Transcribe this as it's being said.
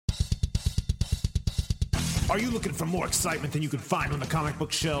Are you looking for more excitement than you can find on the comic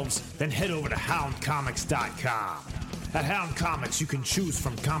book shelves? Then head over to houndcomics.com. At Hound Comics, you can choose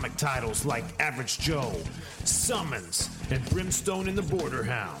from comic titles like Average Joe, Summons, and Brimstone and the Border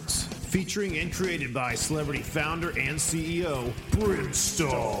Hounds. Featuring and created by celebrity founder and CEO,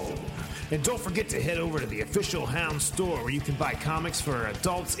 Brimstone. And don't forget to head over to the official Hound store where you can buy comics for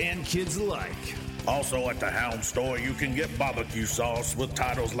adults and kids alike. Also at the Hound store, you can get barbecue sauce with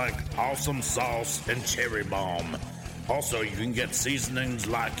titles like Awesome Sauce and Cherry Bomb. Also, you can get seasonings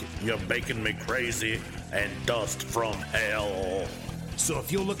like You're Baking Me Crazy and Dust from Hell. So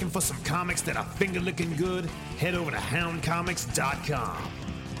if you're looking for some comics that are finger-licking good, head over to houndcomics.com.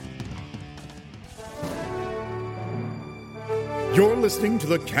 You're listening to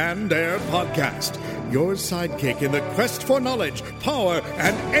the Canned Air Podcast, your sidekick in the quest for knowledge, power,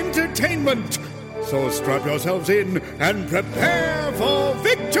 and entertainment. So strap yourselves in and prepare for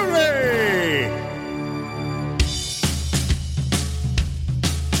victory!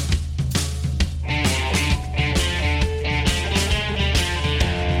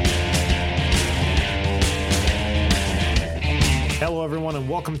 Hello, everyone, and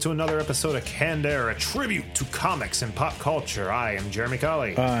welcome to another episode of Canned Air, a tribute to comics and pop culture. I am Jeremy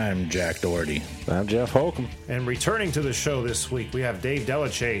Colley. I'm Jack Doherty. I'm Jeff Holcomb. And returning to the show this week, we have Dave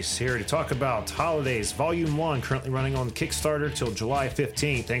Delachase here to talk about Holidaze Volume 1, currently running on Kickstarter till July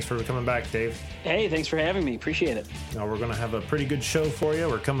 15th. Thanks for coming back, Dave. Hey, thanks for having me. Appreciate it. Now, we're going to have a pretty good show for you.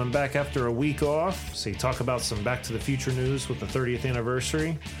 We're coming back after a week off, so you talk about some Back to the Future news with the 30th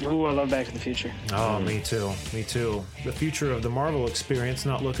anniversary. Ooh, I love Back to the Future. Oh, me too. Me too. The future of the Marvel experience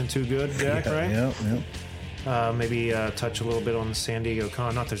not looking too good, Jack, right? Yep. Maybe touch a little bit on the San Diego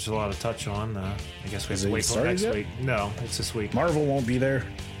Con. Not there's a lot to touch on. I guess we have to wait till next week. No, it's this week. Marvel won't be there.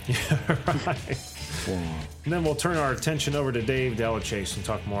 Yeah, right. And then we'll turn our attention over to Dave Delachase and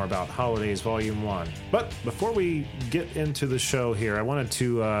talk more about Holidaze Volume 1. But before we get into the show here, I wanted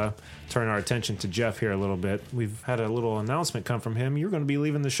to turn our attention to Jeff here a little bit. We've had a little announcement come from him. You're going to be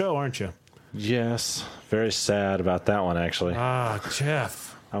leaving the show, aren't you? Yes, very sad about that one, actually.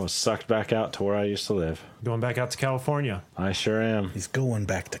 Jeff. I was sucked back out to where I used to live. Going back out to California. I sure am. He's going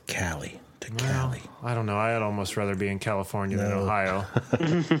back to Cali. Cali. I don't know. I'd almost rather be in California than Ohio.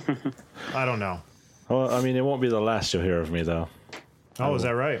 I don't know. Well, I mean, it won't be the last you'll hear of me, though. Oh, is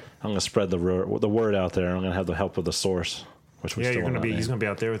that right? I'm going to spread the word out there. I'm going to have the help of the source, which we still he's going to be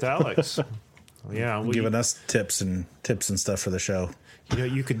out there with Alex. Yeah, giving us tips and stuff for the show. You know,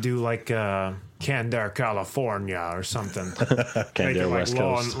 you could do like Canned Air, California or something. Canned Air, West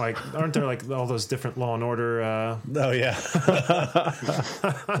Coast. Aren't there like all those different Law and Order? Oh yeah,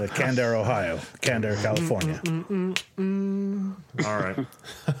 Canned Air, Ohio, Canned Air, California. All right.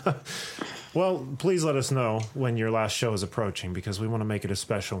 Well, please let us know when your last show is approaching because we want to make it a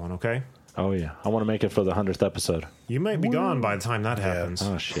special one. Okay? Oh yeah, I want to make it for the 100th episode. You might be gone by the time that happens.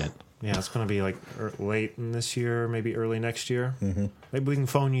 Oh shit. Yeah, it's going to be like late in this year, maybe early next year. Mm-hmm. Maybe we can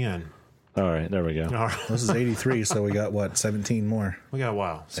phone you in. All right, there we go. All right. This is 83, so we got, 17 more? We got a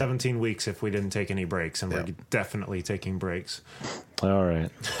while. 17 weeks if we didn't take any breaks, and we're definitely taking breaks. All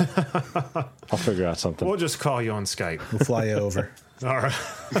right. I'll figure out something. We'll just call you on Skype. We'll fly you over. All right.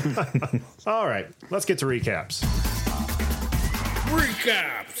 All right, let's get to recaps.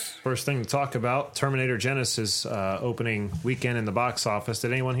 Recaps! First thing to talk about, Terminator Genesis opening weekend in the box office.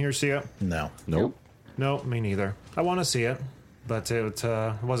 Did anyone here see it? No. Nope. No, me neither. I want to see it, but it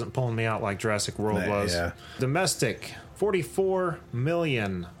wasn't pulling me out like Jurassic World was. Yeah. Domestic,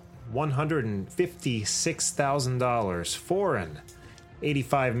 $44,156,000. Foreign,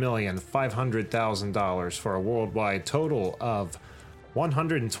 $85,500,000 for a worldwide total of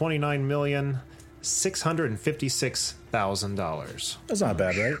 $129,656,000. That's not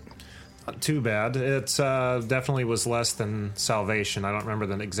bad, right? Not too bad. It's definitely was less than Salvation. I don't remember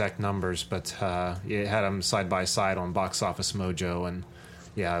the exact numbers, but it had them side by side on Box Office Mojo, and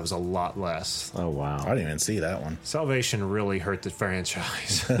yeah, it was a lot less. Oh wow! I didn't even see that one. Salvation really hurt the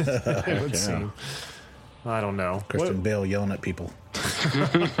franchise. It would seem. I don't know. Christian Bale yelling at people.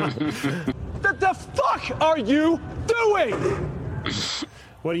 What the fuck are you doing?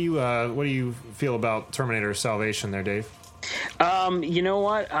 What do you feel about Terminator Salvation there, Dave? You know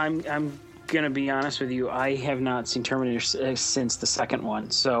what? I'm gonna be honest with you. I have not seen Terminator since the second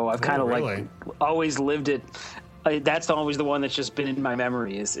one, so I've kind of like always lived it. That's always the one that's just been in my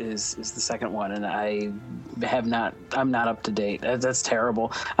memory is the second one, and I have not. I'm not up to date. That's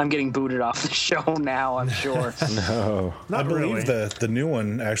terrible. I'm getting booted off the show now. I'm sure. No, I believe the new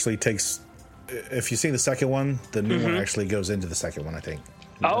one actually takes. If you see the second one, the new one actually goes into the second one. I think.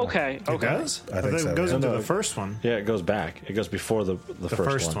 Oh, okay. It does? I think so. It goes Yeah. into the first one. Yeah, it goes back. It goes before the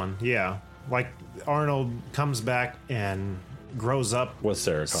first one. Yeah. like Arnold comes back and grows up With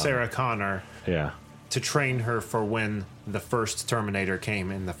Sarah Connor. Connor to train her for when the first Terminator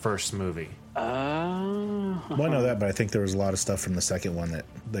came in the first movie. Well, I know that, but I think there was a lot of stuff from the second one that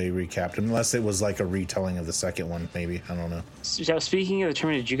they recapped, unless it was like a retelling of the second one, maybe. I don't know. So speaking of the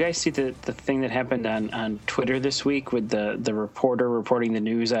Terminator, did you guys see the thing that happened on Twitter this week with the reporter reporting the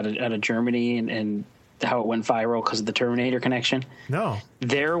news out of Germany and how it went viral because of the Terminator connection? No.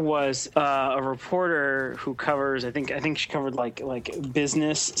 There was a reporter who covers, I think she covered like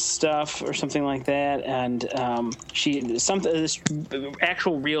business stuff or something like that, and this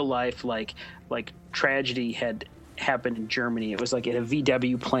actual real life like tragedy had happened in Germany. It was like at a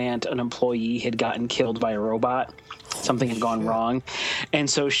VW plant, an employee had gotten killed by a robot. Something had gone wrong, and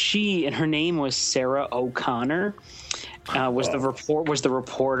so her name was Sarah O'Connor. Was the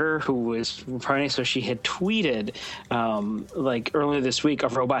reporter who was reporting? So she had tweeted like earlier this week, a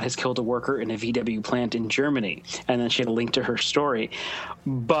robot has killed a worker in a VW plant in Germany, and then she had a link to her story.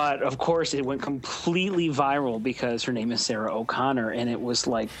 But of course, it went completely viral because her name is Sarah O'Connor, and it was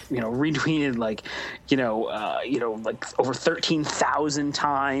like retweeted like like over 13,000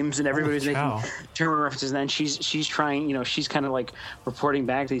 times, and everybody was making German references. And then she's trying, she's kind of like reporting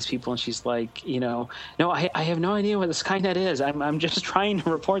back to these people, and she's like, no, I have no idea what the Skynet is. I'm just trying to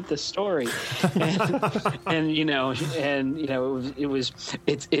report this story, and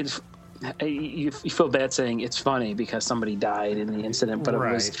you feel bad saying it's funny because somebody died in the incident, but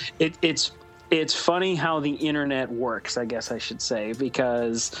it's funny how the internet works, I guess I should say,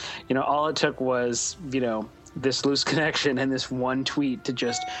 because all it took was this loose connection and this one tweet to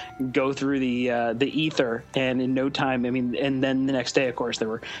just go through the ether, and in no time, and then the next day, of course, there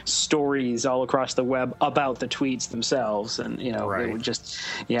were stories all across the web about the tweets themselves, and it would just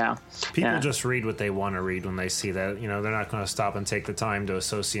people just read what they want to read when they see that. They're not going to stop and take the time to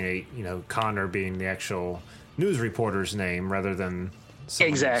associate Connor being the actual news reporter's name rather than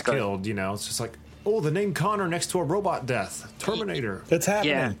someone who's killed. It's just like, oh, the name Connor next to a robot death. Terminator. It's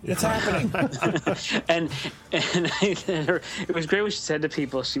happening. Yeah. It's happening. and it was great what she said to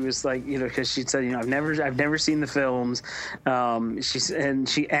people. She was like, because she said, I've never seen the films.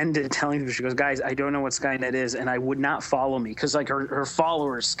 She ended telling people, she goes, guys, I don't know what Skynet is, and I would not follow me, because like her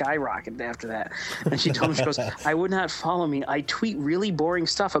followers skyrocketed after that. And she told me, she goes, I would not follow me. I tweet really boring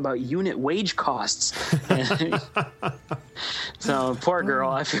stuff about unit wage costs. So poor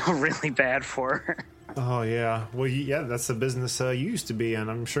girl, I feel really bad for her. Oh yeah, well that's the business you used to be in.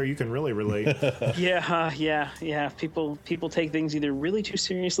 I'm sure you can really relate. Yeah. People take things either really too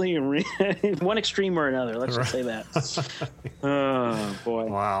seriously or one extreme or another. Let's just say that. Oh boy!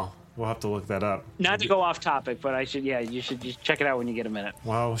 Wow, we'll have to look that up. Not to go off topic, but you should just check it out when you get a minute.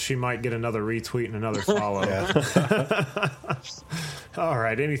 Well, she might get another retweet and another follow. All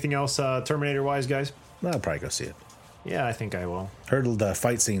right. Anything else Terminator wise, guys? I'll probably go see it. Yeah, I think I will. Heard the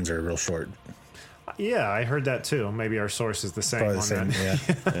fight scenes are real short. Yeah, I heard that too. Maybe our source is the same. Probably the same,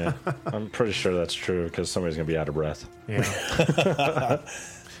 yeah. I'm pretty sure that's true because somebody's going to be out of breath. Yeah.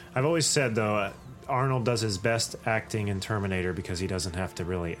 I've always said, though, Arnold does his best acting in Terminator because he doesn't have to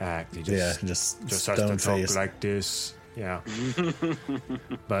really act. He just has to talk like this. Yeah.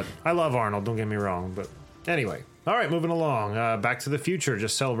 But I love Arnold, don't get me wrong. But anyway. All right, moving along. Back to the Future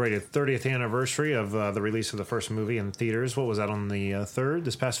just celebrated 30th anniversary of the release of the first movie in theaters. What was that, on the 3rd,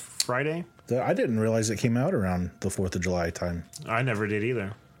 this past Friday? I didn't realize it came out around the 4th of July time. I never did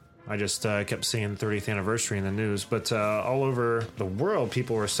either. I just kept seeing 30th anniversary in the news. But all over the world,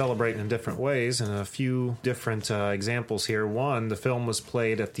 people were celebrating in different ways, and a few different examples here. One, the film was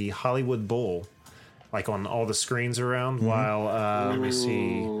played at the Hollywood Bowl, like on all the screens around, while, let me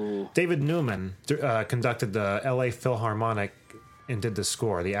see, David Newman conducted the LA Philharmonic and did the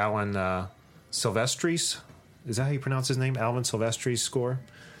score, the Alan Silvestri's, is that how you pronounce his name? Alvin Silvestri's score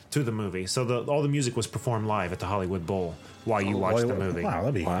to the movie. So all the music was performed live at the Hollywood Bowl while you watched the movie. Wow,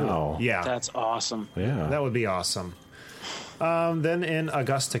 that'd be cool. Yeah. That's awesome. Yeah. That would be awesome. Then in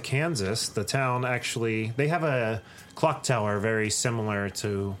Augusta, Kansas, the town they have a clock tower very similar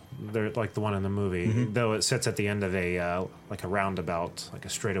to like the one in the movie, though it sits at the end of a roundabout, like a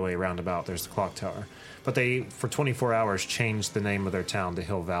straightaway roundabout. There's the clock tower, but they for 24 hours changed the name of their town to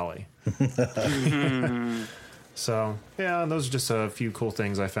Hill Valley. So yeah, those are just a few cool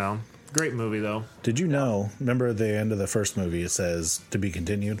things I found. Great movie though. Did you know? Remember at the end of the first movie, it says "to be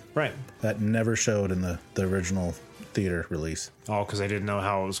continued." Right. That never showed in the original theater release. Oh, because they didn't know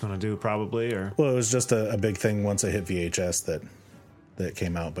how it was going to do, probably, or well, it was just a big thing once it hit VHS that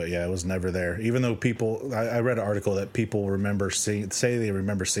came out. But yeah, it was never there. Even though I read an article that people say they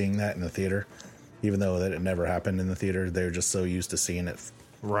remember seeing that in the theater, even though that it never happened in the theater. They're just so used to seeing it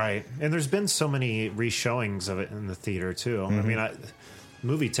Right. And there's been so many reshowings of it in the theater, too. I mean,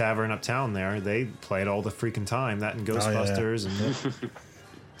 Movie Tavern uptown there, they play it all the freaking time. That and Ghostbusters. And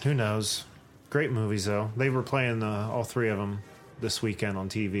who knows? Great movies, though. They were playing all three of them this weekend on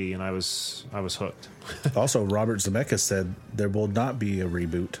TV, and I was hooked. Also, Robert Zemeckis said there will not be a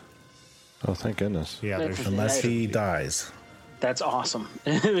reboot. Oh, thank goodness. Yeah, unless he dies. That's awesome.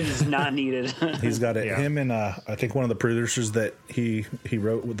 It is not needed. He's got it. Yeah. Him and I think one of the producers that he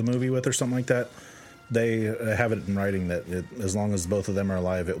wrote the movie with or something like that. They have it in writing that as long as both of them are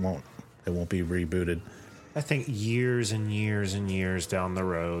alive, it won't be rebooted. I think years and years and years down the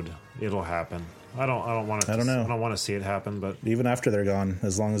road, it'll happen. I don't want to. I don't know. I don't want to see it happen, but even after they're gone,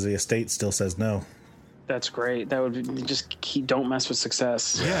 as long as the estate still says no. That's great. That would be, don't mess with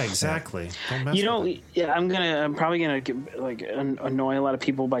success. Yeah, exactly. Don't mess with it. Yeah, I'm probably gonna annoy a lot of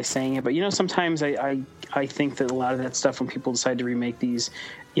people by saying it, but sometimes I think that a lot of that stuff when people decide to remake these,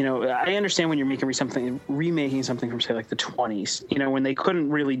 I understand when you're remaking something from say like the 20s, when they couldn't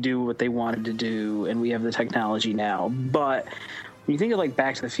really do what they wanted to do, and we have the technology now, but. When you think of like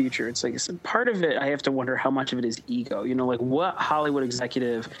Back to the Future, it's like part of it. I have to wonder how much of it is ego. Like what Hollywood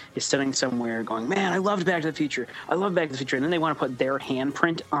executive is sitting somewhere going, "Man, I loved Back to the Future. I love Back to the Future," and then they want to put their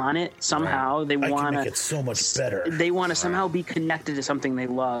handprint on it somehow. Right. They want to make it so much better. They want to somehow be connected to something they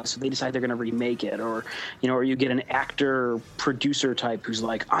love, so they decide they're going to remake it, or you get an actor producer type who's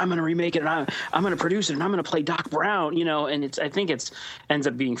like, "I'm going to remake it, and I'm going to produce it, and I'm going to play Doc Brown," and I think it's ends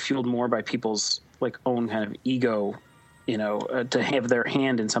up being fueled more by people's like own kind of ego. To have their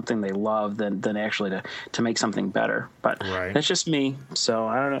hand in something they love than actually to make something better. But That's just me. So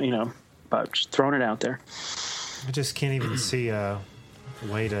I don't know, but just throwing it out there. I just can't even see a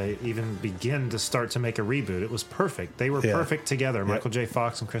way to even begin to start to make a reboot. It was perfect. They were perfect together, Michael J.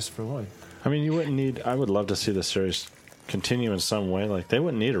 Fox and Christopher Lloyd. I mean, you wouldn't need... I would love to see the series continue in some way. Like, they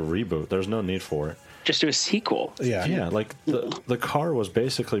wouldn't need a reboot. There's no need for it. Just do a sequel. Yeah, like the car was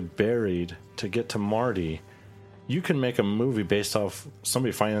basically buried to get to Marty. You can make a movie based off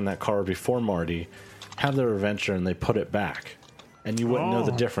somebody finding that car before Marty, have their adventure, and they put it back. And you wouldn't know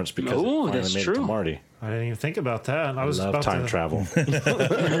the difference because it finally made it to Marty. I didn't even think about that. I love time travel.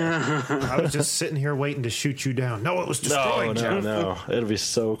 I was just sitting here waiting to shoot you down. No, it was destroyed, Jeff. No. It'll be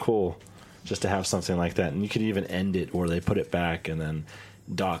so cool just to have something like that. And you could even end it where they put it back, and then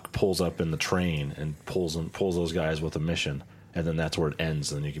Doc pulls up in the train and pulls those guys with a mission. And then that's where it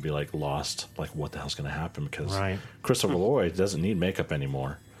ends, and then you could be like lost, like what the hell's going to happen? Because Christopher Lloyd doesn't need makeup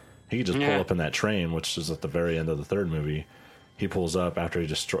anymore. He could just pull up in that train, which is at the very end of the third movie. He pulls up after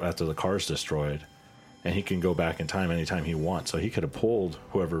the car's destroyed, and he can go back in time anytime he wants. So he could have pulled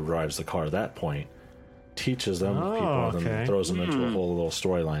whoever drives the car at that point, teaches them people, and then throws them into a whole little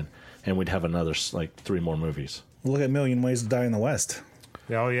storyline, and we'd have another like 3 more movies. Look at Million Ways to Die in the West.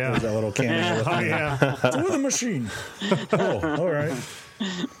 Oh, yeah. There's that little cameo. Through the machine. Oh, all right.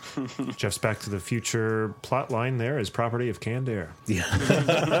 Jeff's Back to the Future plot line there is property of Canned Air. Yeah.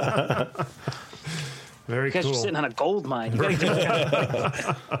 Very you guys cool. are sitting on a gold mine.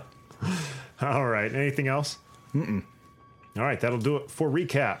 All right. Anything else? Mm-mm. All right. That'll do it for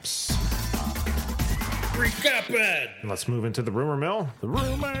recaps. Recap it! Let's move into the rumor mill. The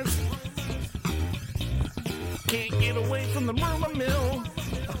rumors. Can't get away from the rumor mill.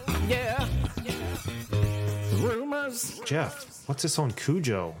 Yeah. Rumors. Jeff, what's this on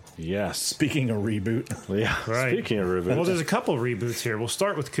Cujo? Yes. Speaking of reboot. Yeah. Right. Speaking of reboot. Well, there's a couple of reboots here. We'll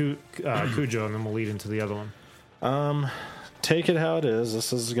start with Cujo, and then we'll lead into the other one. Take it how it is.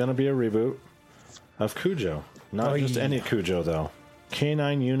 This is going to be a reboot of Cujo. Not just any Cujo, though.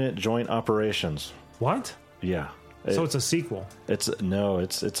 Canine Unit Joint Operations. What? Yeah. So it's a sequel. It's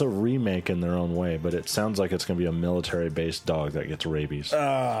a remake in their own way, but it sounds like it's going to be a military-based dog that gets rabies.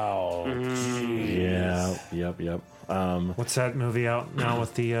 Oh, yeah, yep. What's that movie out now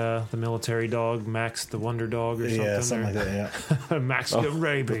with the military dog, Max the Wonder Dog or something? Yeah, something like that. Yeah, Max get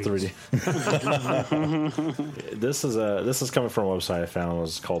rabies. 3D. This is coming from a website I found. It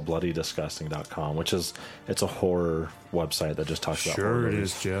was called BloodyDisgusting.com, which it's a horror website that just talks about horror movies. It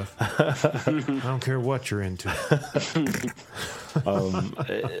is, Jeff. I don't care what you're into.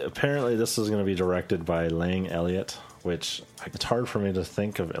 Apparently, this is going to be directed by Lang Elliott, which it's hard for me to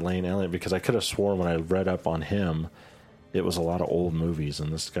think of Lang Elliott because I could have sworn when I read up on him, it was a lot of old movies,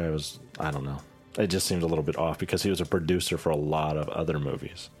 and this guy was, I don't know. It just seemed a little bit off because he was a producer for a lot of other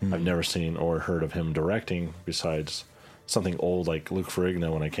movies. I've never seen or heard of him directing besides something old like Luke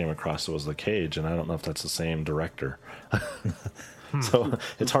Ferrigno when I came across it was The Cage, and I don't know if that's the same director. So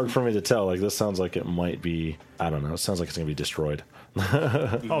it's hard for me to tell. Like, this sounds like it might be, I don't know, it sounds like it's going to be destroyed.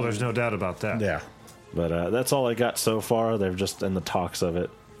 Oh, there's no doubt about that. Yeah. But that's all I got so far. They're just in the talks of it.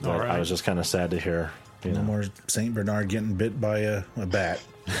 But All right. I was just kind of sad to hear. No more Saint Bernard getting bit by a bat.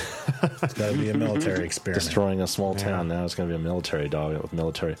 It's got to be a military experiment. Destroying a small town. Now it's going to be a military dog with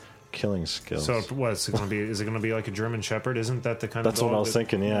military killing skills. So what's it going to be? Is it going to be like a German Shepherd? Isn't that the kind of That's dog what I was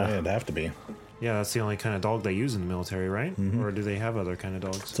thinking, Yeah, yeah. it'd have to be. Yeah, that's the only kind of dog they use in the military, right? Mm-hmm. Or do they have other kind of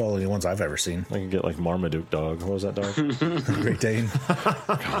dogs? It's all the ones I've ever seen. I can get like Marmaduke dog. What was that dog? Great Dane.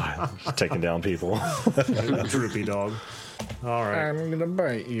 Just taking down people. Droopy dog. All right. I'm gonna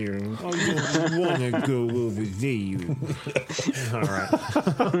bite you. I don't want to go over there. All right.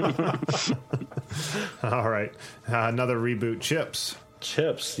 All right. Another reboot, Chips.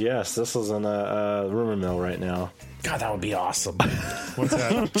 Chips, yes. This is in a rumor mill right now. God, that would be awesome. What's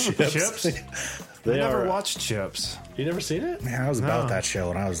that? Chips? I They never are. watched Chips. You never seen it? Man, I was about that show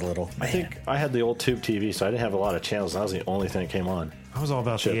when I was little. I think I had the old tube TV, so I didn't have a lot of channels. That was the only thing that came on. I was all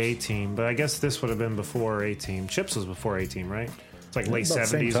about Chips. the A-Team, but I guess this would have been before A-Team. Chips was before A-Team, right? It's like late About the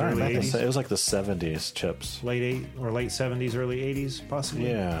same 70s, time, early I think 80s. It was like the 70s, Chips. Late 70s, early 80s, possibly.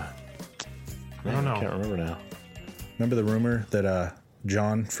 Yeah. I don't know. I can't remember now. Remember the rumor that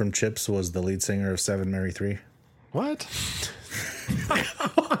John from Chips was the lead singer of 7 Mary 3? What?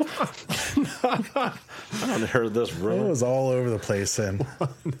 I haven't heard this It rumor. was all over the place, and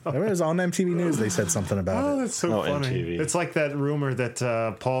it was on MTV News. They said something about Oh, it. that's so Oh, funny. MTV. It's like that rumor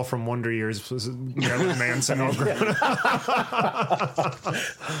that Paul from Wonder Years was Marilyn Manson all grown up.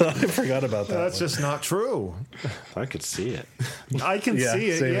 I forgot about that. That's one. just not true. I could see it. I can Yeah, see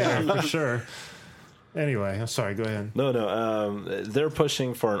it, same yeah, here. for sure. Anyway, I'm sorry, go ahead. No. They're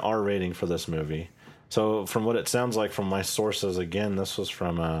pushing for an R rating for this movie. So, from what it sounds like from my sources, again, this was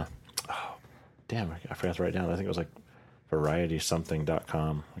from, I forgot to write down. I think it was like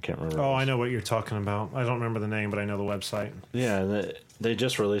varietysomething.com. I can't remember. Oh, I know what you're talking about. I don't remember the name, but I know the website. Yeah, and they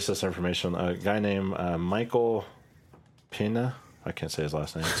just released this information. A guy named Michael Pina. I can't say his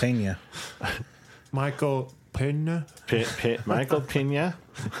last name. Tanya. Michael Pena. Michael Pina.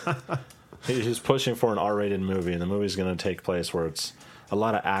 He's pushing for an R-rated movie, and the movie's going to take place where it's a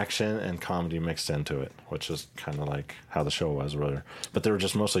lot of action and comedy mixed into it, which is kind of like how the show was, rather. But they were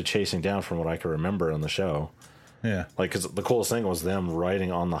just mostly chasing down, from what I can remember on the show. Yeah. Like, because the coolest thing was them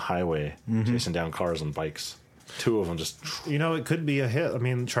riding on the highway, chasing down cars and bikes. Two of them just... You know, it could be a hit. I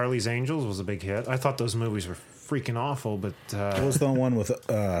mean, Charlie's Angels was a big hit. I thought those movies were freaking awful, but... What was the one with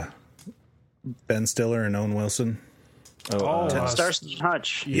Ben Stiller and Owen Wilson? Starsky and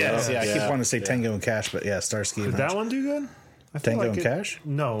Hutch. Yes, I keep yeah, wanting to say Tango and Cash, but yeah, Starsky and Did Hutch. that one do good? I feel Tango and it- Cash?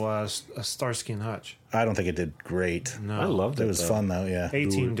 No, Starsky and Hutch. I don't think it did great. No. I loved it. It was though. fun, though, yeah.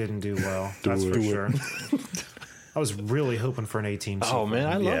 A-Team didn't do well. That's for sure. I was really hoping for an A-Team sequel. Oh, man,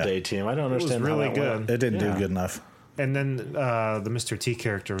 I loved Yeah. A-Team. I don't was understand really how that good. went. It didn't Yeah. do good enough. And then the Mr. T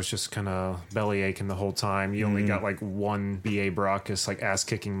character was just kind of belly aching the whole time. You only got like one B.A. Baracus like ass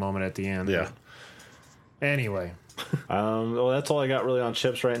kicking moment at the end. Yeah. Anyway, Well, that's all I got really on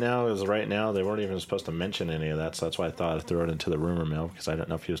Chips right now. Is right now they weren't even supposed to mention any of that, so that's why I thought I'd throw it into the rumor mill, because I didn't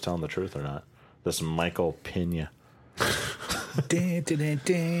know if he was telling the truth or not. This Michael Pena. Dun, dun,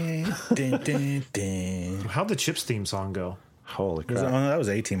 dun, dun, dun, dun. how'd the Chips theme song go? Holy Was it- crap! oh, that was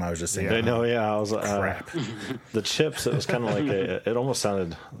A-Team I was just singing. I know, yeah. I was Crap. the Chips. It was kind of like it almost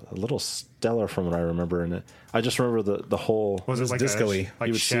sounded a little stellar from what I remember, and I just remember the whole. Was it like disco-y. like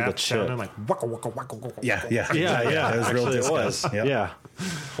You would see the Shaft chip. sounding like waka waka waka waka? Yeah. Yeah, It was real actually, disco. it was. Yep. Yeah.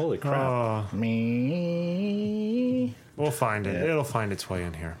 Holy crap! Me. We'll find it. It'll find its way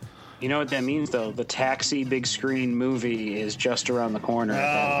in here. You know what that means, though? The Taxi big screen movie is just around the corner.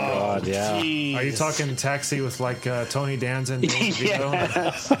 God, yeah. Are you talking Taxi with like Tony Danza and Danny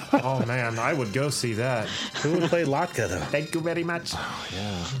DeVito? Oh man, I would go see that. Who would play Latka, though? Thank you very much.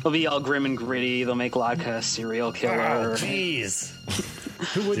 They'll be all grim and gritty. They'll make Latka a serial killer. Jeez.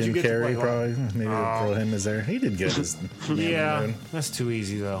 Who would you Jim get to play? Carrey, probably. Maybe we'll throw him as there. He did good as Man on the Yeah, Moon. that's too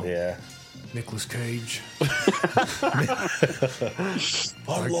easy though. Yeah. Nicolas Cage. I'm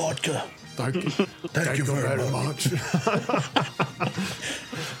Latka. Thank you very much.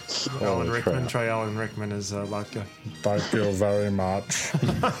 Alan Rickman. Try Alan Rickman as Latka. Thank you very much.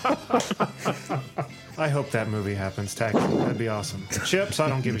 I hope that movie happens. Taxi. That'd be awesome. Chips, I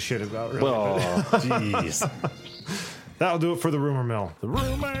don't give a shit about really. Oh, Jeez. That'll do it for the rumor mill. The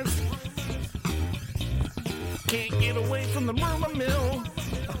rumors can't get away from the rumor mill.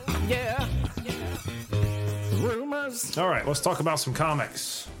 Yeah. Rumors. All right, let's talk about some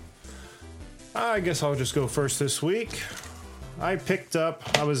comics. I guess I'll just go first this week. I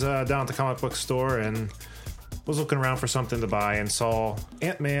was down at the comic book store and was looking around for something to buy and saw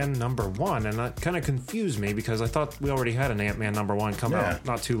Ant-Man #1, and that kind of confused me because I thought we already had an Ant-Man #1 come out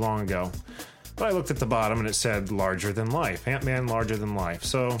not too long ago. But I looked at the bottom and it said larger than life. Ant-Man larger than life.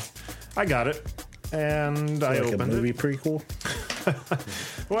 So I got it. And I opened a movie it. prequel.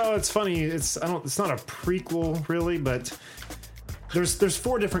 Well, it's funny. It's not a prequel really, but there's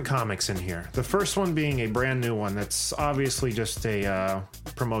 4 different comics in here. The first one being a brand new one that's obviously just a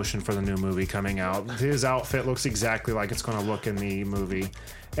promotion for the new movie coming out. His outfit looks exactly like it's going to look in the movie,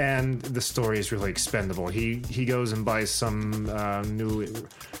 and the story is really expendable. He goes and buys some new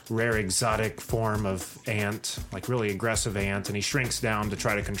rare exotic form of ant, like really aggressive ant, and he shrinks down to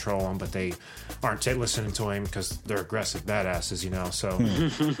try to control them, but they aren't listening to him because they're aggressive badasses, so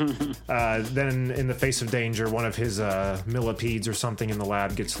then in the face of danger, one of his millipedes or something in the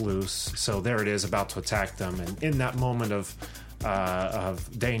lab gets loose, so there it is, about to attack them, and in that moment of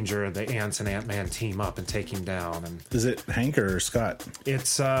danger, the ants and Ant-Man team up and take him down. And is it Hank or Scott?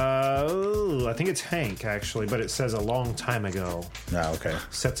 It's I think it's Hank actually, but it says a long time ago. Ah, okay.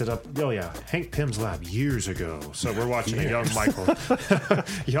 Sets it up. Oh yeah, Hank Pym's lab years ago. So we're watching a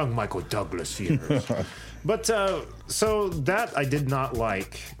young Michael Douglas years. But so that I did not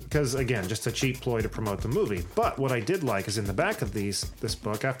like, because again, just a cheap ploy to promote the movie. But what I did like is in the back of this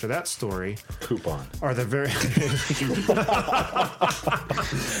book, after that story, coupon are the very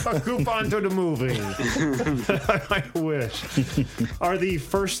a coupon to the movie. I wish. Are the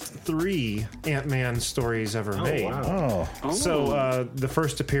first 3 Ant-Man stories ever made. Wow. Oh. So the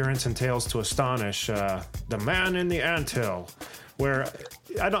first appearance in Tales to Astonish, the Man in the Anthill, where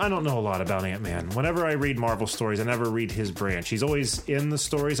I don't know a lot about Ant-Man. Whenever I read Marvel stories, I never read his branch. He's always in the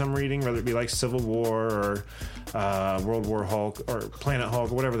stories I'm reading, whether it be like Civil War or World War Hulk or Planet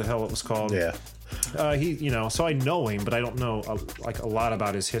Hulk or whatever the hell it was called. Yeah. So I know him, but I don't know a lot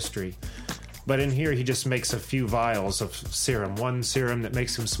about his history. But in here, he just makes a few vials of serum. One serum that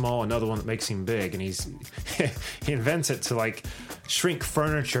makes him small, another one that makes him big, and he invents it to like shrink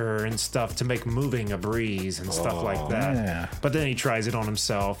furniture and stuff to make moving a breeze and stuff like that. Yeah. But then he tries it on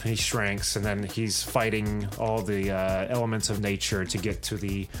himself, he shrinks, and then he's fighting all the elements of nature to get to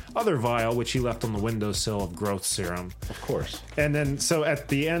the other vial, which he left on the windowsill of growth serum. Of course. And then, so at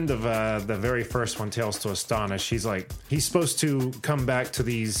the end of the very first one, Tales to Astonish, he's supposed to come back to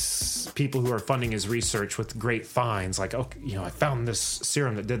these people who are funding his research with great finds, like, okay, I found this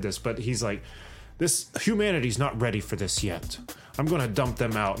serum that did this, but he's like, humanity's not ready for this yet. I'm going to dump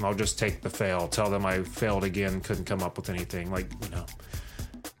them out and I'll just take the fail, tell them I failed again, couldn't come up with anything,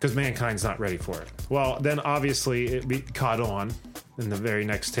 because mankind's not ready for it. Well, then obviously it caught on in the very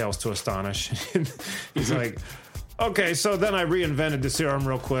next Tales to Astonish. He's like, okay, so then I reinvented the serum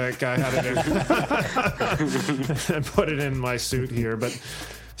real quick. I had it and put it in my suit here, but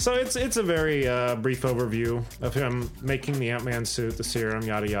so it's a very brief overview of him making the Ant-Man suit, the serum,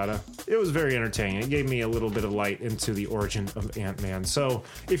 yada yada. It was very entertaining. It gave me a little bit of light into the origin of Ant-Man. So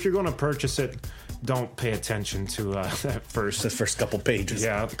if you're going to purchase it, don't pay attention to the first couple pages.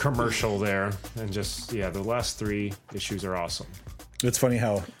 Yeah, the commercial there, and just the last 3 issues are awesome. It's funny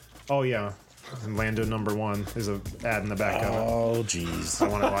how. Oh yeah. And Lando #1 is an ad in the back of it. Oh, jeez. I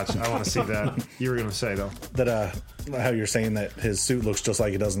want to watch. I want to see that. You were going to say, though. That how you're saying that his suit looks just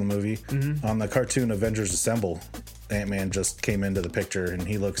like it does in the movie. Mm-hmm. On the cartoon Avengers Assemble, Ant-Man just came into the picture, and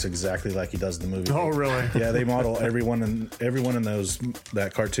he looks exactly like he does in the movie. Oh, really? Yeah, they model everyone in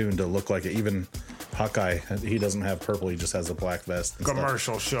that cartoon to look like it. Even Hawkeye, he doesn't have purple; he just has a black vest. And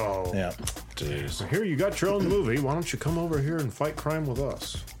commercial show. Yeah. Jeez. So here you got your own movie. Why don't you come over here and fight crime with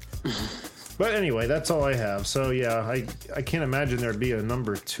us? But anyway, that's all I have. So yeah, I can't imagine there'd be a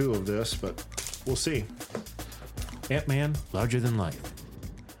 #2 of this, but we'll see. Ant-Man, larger than life.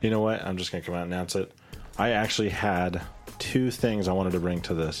 You know what? I'm just going to come out and announce it. I actually had 2 things I wanted to bring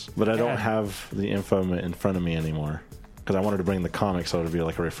to this, but I don't have the info in front of me anymore because I wanted to bring the comic so it would be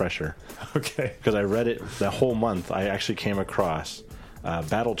like a refresher. Okay. Because I read it the whole month. I actually came across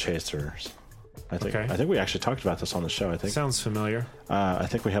Battle Chasers. I think we actually talked about this on the show. I think sounds familiar. I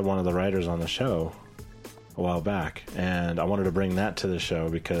think we had one of the writers on the show a while back, and I wanted to bring that to the show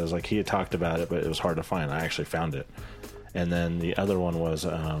because he had talked about it, but it was hard to find. I actually found it, and then the other one was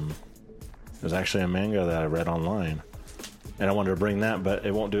it was actually a manga that I read online, and I wanted to bring that, but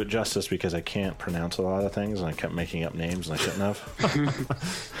it won't do it justice because I can't pronounce a lot of things, and I kept making up names and I shouldn't have.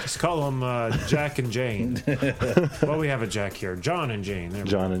 Just call them Jack and Jane. Well, we have a Jack here. John and Jane.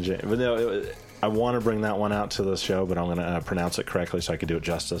 John and Jane. But no, I want to bring that one out to the show, but I'm going to pronounce it correctly so I can do it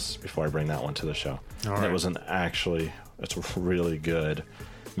justice before I bring that one to the show. All right. It was it's a really good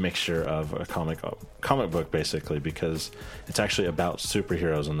mixture of a comic book, basically, because it's actually about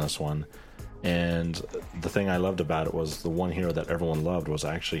superheroes in this one. And the thing I loved about it was the one hero that everyone loved was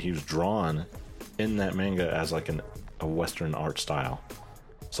actually he was drawn in that manga as like a Western art style.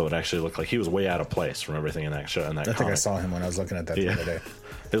 So it actually looked like he was way out of place from everything in that show. I think I saw him when I was looking at that the other day.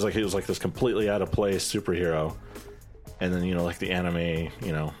 It was like he was like this completely out of place superhero, and then like the anime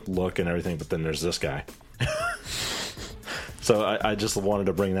look and everything. But then there's this guy. So I just wanted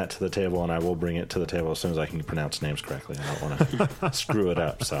to bring that to the table, and I will bring it to the table as soon as I can pronounce names correctly. I don't want to screw it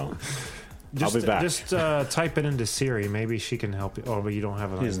up. So I'll be back. Just type it into Siri. Maybe she can help you. Oh, but you don't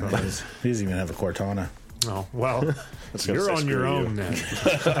have He doesn't even have a Cortana. Oh, well, you're on your own then.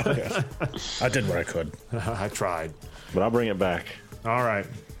 I did what I could. I tried. But I'll bring it back. All right.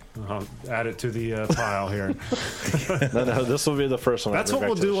 I'll add it to the pile here. No, this will be the first one. That's what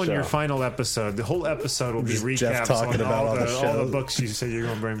we'll do on your final episode. The whole episode will be recaps on all the books you said you're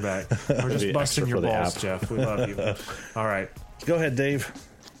going to bring back. We're just busting your balls, Jeff. We love you. All right. Go ahead, Dave.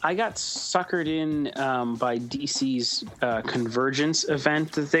 I got suckered in by DC's Convergence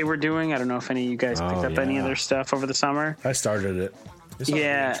event that they were doing. I don't know if any of you guys picked up any of their stuff over the summer. I started it. This is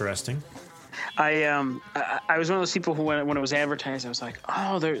interesting. I was one of those people who, when it was advertised, I was like,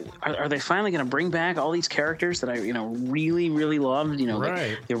 oh, are they finally going to bring back all these characters that I really, really loved?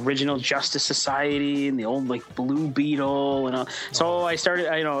 Like the original Justice Society and the old like Blue Beetle and all. So I started.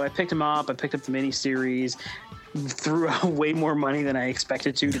 I picked them up. I picked up the miniseries. Threw out way more money than I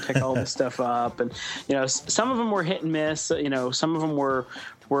expected to pick all this stuff up, and some of them were hit and miss. Some of them were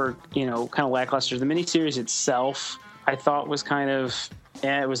kind of lackluster. The miniseries itself, I thought, was kind of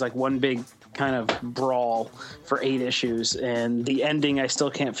it was like one big kind of brawl for 8 issues, and the ending I still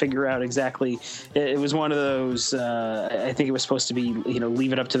can't figure out exactly. It was one of those. I think it was supposed to be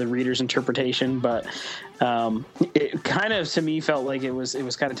leave it up to the reader's interpretation, but it kind of to me felt like it was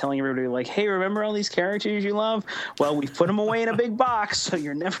kind of telling everybody like, hey, remember all these characters you love? Well, we put them away in a big box, so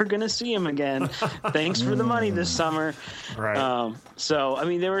you're never gonna see them again. Thanks for the money this summer. Right. So I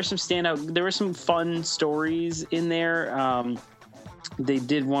mean, there were some fun stories in there. They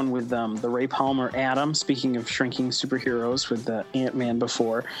did one with the Ray Palmer Atom, speaking of shrinking superheroes, with Ant-Man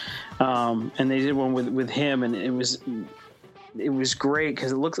before. And they did one with him, and it was great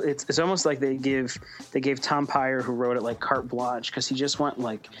because it's almost like they gave Tom Peyer, who wrote it, like carte blanche, because he just went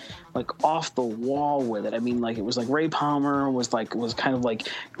like off the wall with it. I mean, like it was like Ray Palmer was kind of like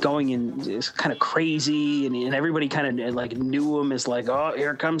going in, it's kind of crazy, and everybody kind of like knew him as like, oh,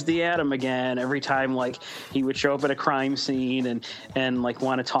 here comes the Atom again. Every time like he would show up at a crime scene and like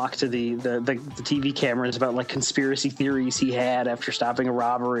want to talk to the TV cameras about like conspiracy theories he had after stopping a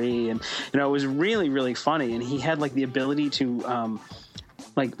robbery, and it was really, really funny. And he had like the ability to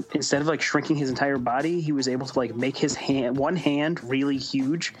like instead of like shrinking his entire body, he was able to like make his one hand really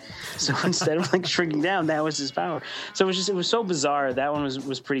huge. So instead of like shrinking down, that was his power. So it was so bizarre. That one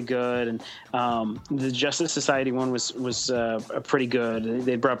was pretty good, and the Justice Society one was pretty good.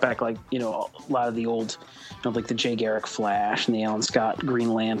 They brought back like a lot of the old, like the Jay Garrick Flash and the Alan Scott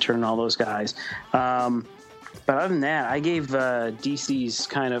Green Lantern and all those guys. But other than that, I gave DC's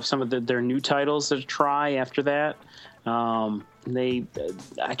kind of some of their new titles a try after that.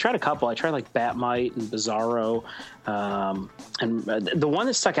 I tried a couple. I tried like Batmite and Bizarro, and the one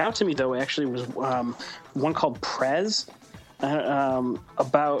that stuck out to me though actually was one called Prez.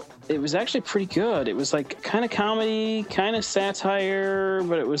 It was actually pretty good. It was like kind of comedy, kind of satire,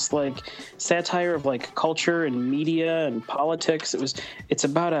 but it was like satire of like culture and media and politics. It's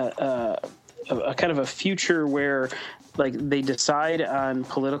about a kind of a future where like they decide on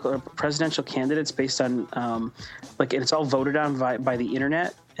political or presidential candidates based on and it's all voted on by the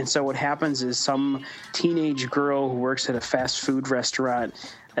internet. And so what happens is some teenage girl who works at a fast food restaurant,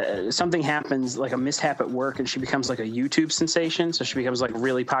 something happens, like a mishap at work, and she becomes like a YouTube sensation. So she becomes like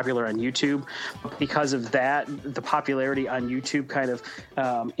really popular on YouTube. Because of that, the popularity on YouTube kind of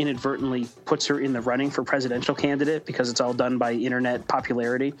inadvertently puts her in the running for presidential candidate, because it's all done by internet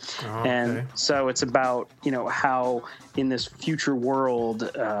popularity. Oh, okay. And so it's about how in this future world,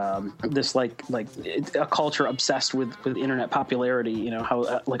 this like a culture obsessed with internet popularity,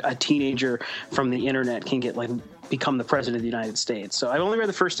 how like a teenager from the internet can get become the president of the United States. So I've only read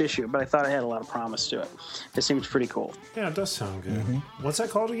the first issue, but I thought it had a lot of promise to it. It seems pretty cool. Yeah, it does sound good. Mm-hmm. What's that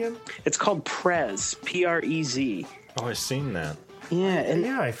called again? It's called Prez, Prez. Oh, I've seen that.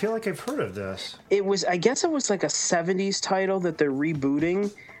 Yeah, I feel like I've heard of this. I guess it was like a 70s title that they're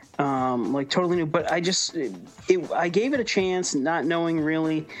rebooting, like totally new. But I gave it a chance, not knowing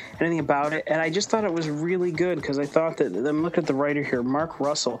really anything about it, and I just thought it was really good because I thought that. I'm looking at the writer here, Mark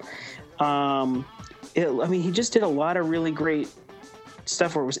Russell. He just did a lot of really great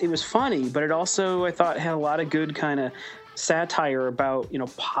stuff where it was funny, but it also, I thought, had a lot of good kind of satire about,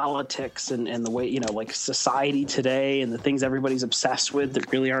 politics and the way, like society today and the things everybody's obsessed with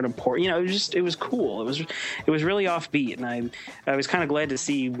that really aren't important. It was cool. It was really offbeat, and I was kind of glad to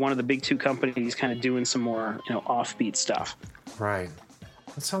see one of the big two companies kind of doing some more, offbeat stuff. Right.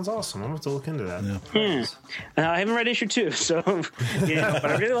 That sounds awesome. I'm going to have to look into that. Yeah. I haven't read issue 2, so but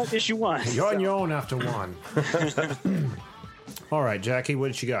I really like issue 1. You're on your own after 1. All right, Jackie,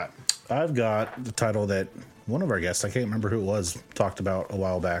 what did you got? I've got the title that one of our guests, I can't remember who it was, talked about a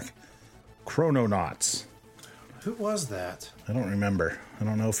while back. Chrononauts. Who was that? I don't remember. I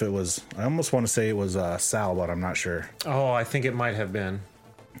don't know if it was. I almost want to say it was Sal, but I'm not sure. Oh, I think it might have been.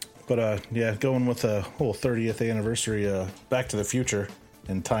 But going with the whole 30th anniversary Back to the Future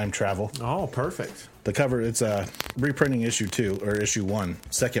and time travel. Oh, perfect. The cover, it's reprinting issue 2 or issue 1,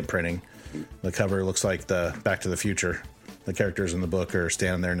 second printing. The cover looks like the Back to the Future. The characters in the book are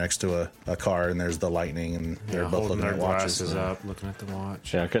standing there next to a car, and there's the lightning, and they're both looking at watches. Glasses up, looking at the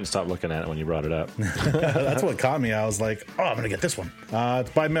watch. Yeah, I couldn't stop looking at it when you brought it up. That's what caught me. I was like, oh, I'm going to get this one. It's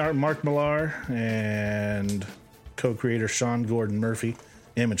by Mark Millar and co-creator Sean Gordon Murphy,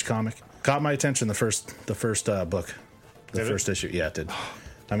 Image Comic. Caught my attention the first book. The first issue. Yeah, it did.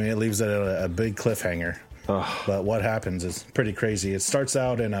 I mean, it leaves it at a big cliffhanger. But what happens is pretty crazy. It starts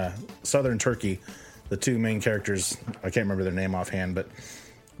out in southern Turkey. The two main characters, I can't remember their name offhand, but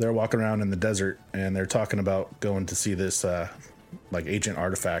they're walking around in the desert, and they're talking about going to see this ancient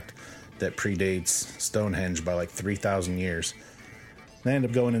artifact that predates Stonehenge by 3,000 years. They end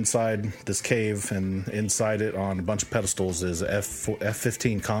up going inside this cave, and inside it on a bunch of pedestals is a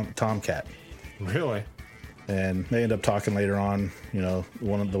F-15 Tomcat. Really? And they end up talking later on.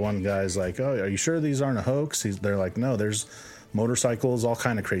 One guy's like, "Oh, are you sure these aren't a hoax?" They're like, "No, there's motorcycles, all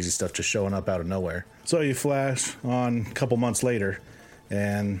kind of crazy stuff just showing up out of nowhere." So you flash on a couple months later,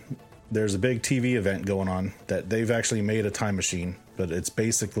 and there's a big TV event going on that they've actually made a time machine, but it's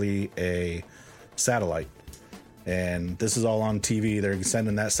basically a satellite. And this is all on TV. They're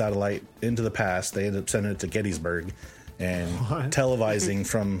sending that satellite into the past. They end up sending it to Gettysburg and televising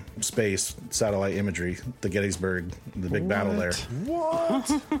from space satellite imagery, the Gettysburg, the big battle there.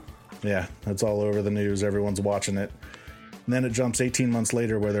 What? Yeah, that's all over the news. Everyone's watching it. And then it jumps 18 months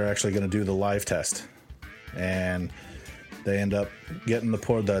later where they're actually going to do the live test. And they end up getting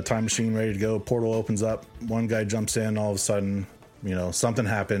the time machine ready to go. Portal opens up. One guy jumps in. All of a sudden, something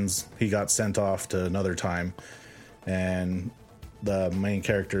happens. He got sent off to another time. And the main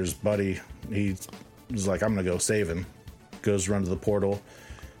character's buddy, he was like, I'm going to go save him. Goes run to the portal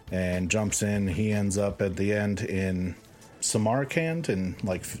and jumps in. He ends up at the end in Samarkand in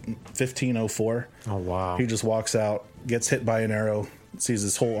 1504. Oh, wow. He just walks out, gets hit by an arrow, sees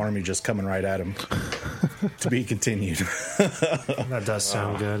his whole army just coming right at him. To be continued. That does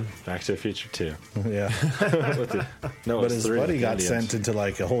sound good. Back to the Future 2. Yeah. But his buddy got sent into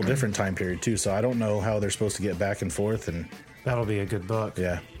a whole different time period too, so I don't know how they're supposed to get back and forth. And that'll be a good book.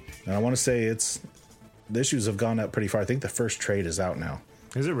 Yeah. And I want to say the issues have gone up pretty far. I think the first trade is out now.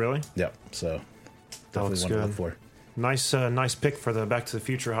 Is it really? Yep. So that looks good. To look for. Nice pick for the Back to the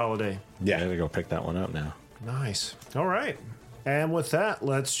Future holiday. Yeah. I gotta go pick that one up now. Nice. All right. And with that,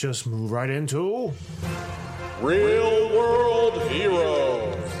 let's just move right into Real World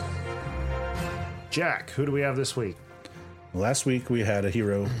Heroes. Jack. Who do we have this week? Last week we had a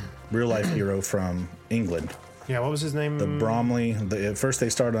hero, real life hero from England. Yeah, what was his name? The Bromley. At first they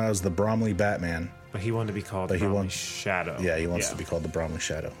started out as the Bromley Batman. But he wanted to be called the Bromley Shadow. Yeah, he wants to be called the Bromley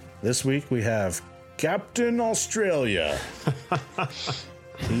Shadow. This week we have Captain Australia.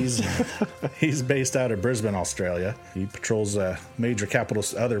 He's based out of Brisbane, Australia. He patrols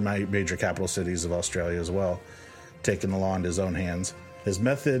other major capital cities of Australia as well, taking the law into his own hands. His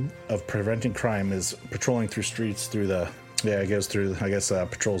method of preventing crime is patrolling through streets patrols through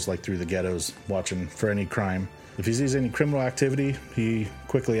the ghettos, watching for any crime. If he sees any criminal activity, he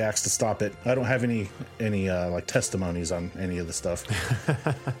quickly acts to stop it. I don't have any testimonies on any of the stuff.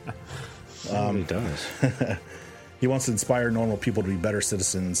 He does. He wants to inspire normal people to be better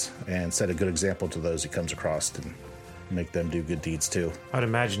citizens and set a good example to those he comes across and make them do good deeds too. I'd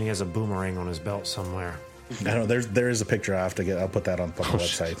imagine he has a boomerang on his belt somewhere. I don't know. There is a picture I have to get. I'll put that on the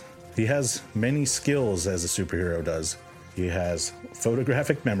website. He has many skills as a superhero does. He has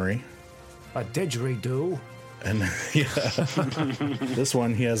photographic memory. A didgeridoo. And this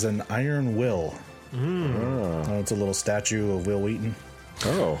one, he has an iron will. It's a little statue of Will Wheaton.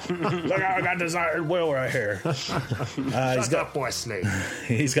 Oh. Look, I got this iron will right here. Shut up, Wesley.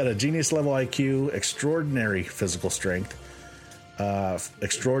 He's got a genius level IQ, extraordinary physical strength,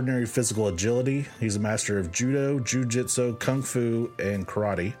 extraordinary physical agility. He's a master of judo, jiu-jitsu, kung fu, and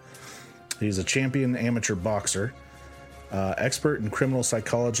karate. He's a champion amateur boxer. expert in criminal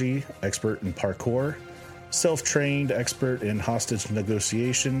psychology, expert in parkour, self-trained expert in hostage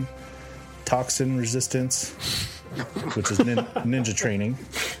negotiation, toxin resistance, which is ninja training,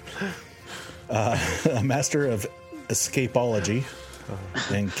 a master of escapology,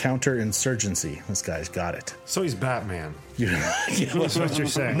 and counterinsurgency. This guy's got it. So he's Batman. That's what you're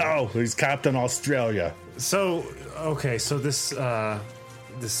saying. No, he's Captain Australia. So, okay, so this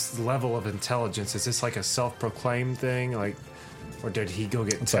level of intelligence, is this like a self-proclaimed thing? Like, or did he go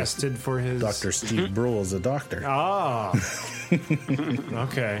get tested for his... Dr. Steve Brule is a doctor. Ah.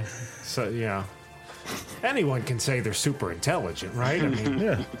 Okay. So, yeah. Anyone can say they're super intelligent, right? I mean,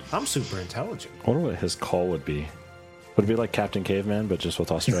 Yeah. I'm super intelligent. I wonder what his call would be. Would it be like Captain Caveman, but just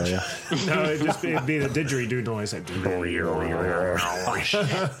with Australia? No, it'd be the didgeridoo noise. Like,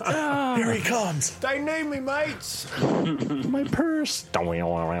 Here he comes. they name me, mates. My purse.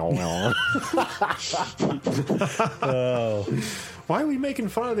 Why are we making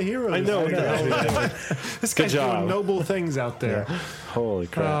fun of the heroes? I know. This guy's job. doing noble things out there. Holy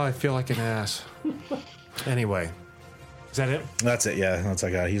crap. Oh, I feel like an ass. Anyway, is that it? That's it. Yeah, that's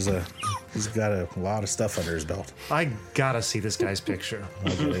like he's got a lot of stuff under his belt. I gotta see this guy's picture.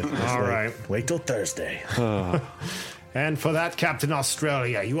 All right. Wait till Thursday. And for that, Captain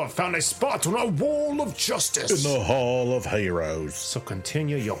Australia, you have found a spot on our wall of justice. In the Hall of Heroes. So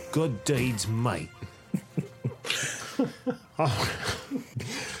continue your good deeds, mate.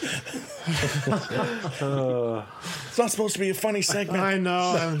 It's not supposed to be a funny segment. I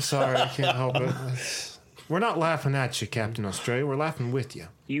know. I'm sorry. I can't help it. We're not laughing at you, Captain Australia. We're laughing with you.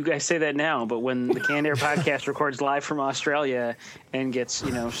 You guys say that now, but when the Canned Air podcast records live from Australia and gets,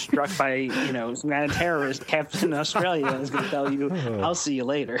 struck by, some kind of terrorist, Captain Australia is going to tell you, I'll see you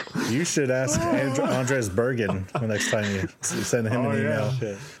later. You should ask Andres Bergen the next time you send him an email.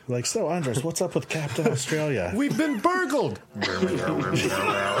 Yeah. Like, so Andres, what's up with Captain Australia? We've been burgled.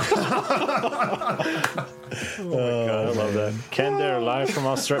 Oh my God, I love that. Candare live from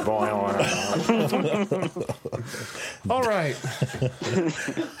Australia. All right.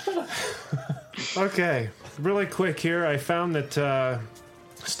 Okay, really quick here. I found that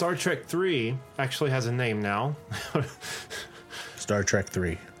Star Trek 3 actually has a name now. Star Trek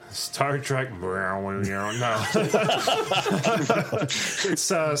 3. Star Trek. No.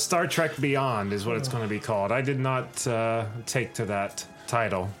 It's Star Trek Beyond is what it's going to be called. I did not take to that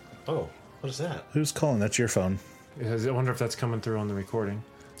title. Oh, what is that? Who's calling? That's your phone. I wonder if that's coming through on the recording.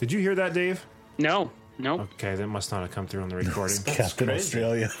 Did you hear that, Dave? No. Okay, that must not have come through on the recording. Captain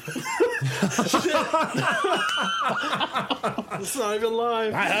Australia. It's not even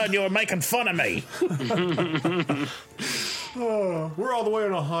live. I heard you were making fun of me. We're all the way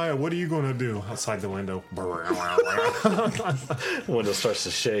in Ohio. What are you going to do? Outside the window. The window starts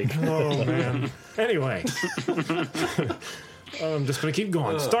to shake. Oh, man. Anyway. I'm just going to keep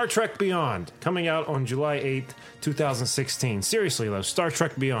going. Star Trek Beyond, coming out on July 8th, 2016. Seriously, though, Star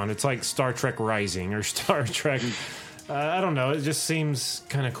Trek Beyond. It's like Star Trek Rising or Star Trek... I don't know. It just seems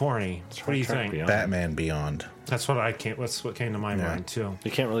kind of corny. What do you think? Beyond. Batman Beyond. That's what came to my mind, too.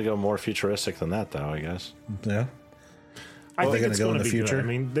 You can't really go more futuristic than that, though, I guess. Yeah. I think it's go going in to the be future? good. I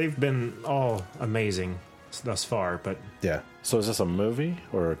mean, they've been all amazing thus far, but Yeah. So is this a movie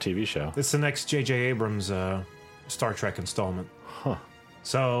or a TV show? it's the next J.J. Abrams Star Trek installment. Huh.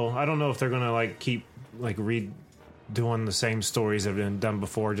 So I don't know if they're going to keep redoing the same stories that have been done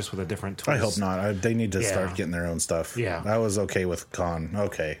before, just with a different twist. I hope not. They need to Yeah. start getting their own stuff. Yeah. I was okay with Khan.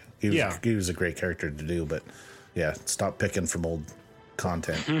 Okay. He was a great character to do, but yeah, stop picking from old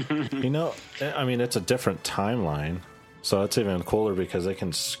content. I mean, it's a different timeline, so it's even cooler because they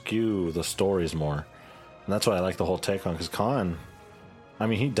can skew the stories more. And that's why I like the whole take on, because Khan, I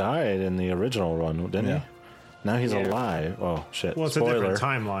mean, he died in the original run, didn't he? Now he's alive. Oh, shit. Well, it's Spoiler. a different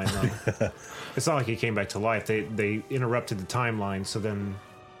timeline, though. It's not like he came back to life. They interrupted the timeline, so then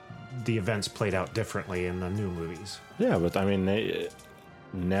the events played out differently in the new movies. Yeah, but I mean,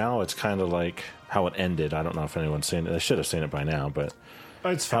 now it's kind of like how it ended. I don't know if anyone's seen it. They should have seen it by now, but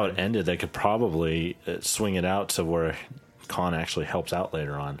It's how fine. it ended, they could probably swing it out to where Khan actually helps out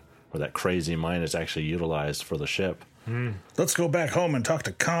later on, where that crazy mind is actually utilized for the ship. Let's go back home and talk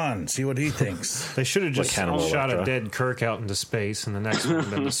to Khan, see what he thinks. They should have just Hannibal shot a Lecter. dead Kirk out into space, and the next one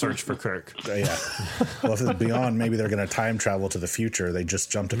been the search for Kirk. Yeah. Well, if it's Beyond, maybe they're going to time travel to the future. They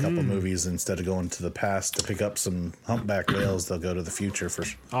just jumped a couple movies instead of going to the past to pick up some humpback whales. They'll go to the future for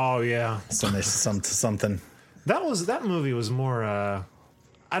Oh yeah, something. that movie was more. I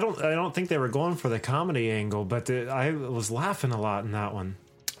don't think they were going for the comedy angle, but I was laughing a lot in that one.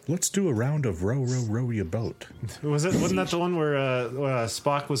 Let's do a round of row your boat. Wasn't that the one where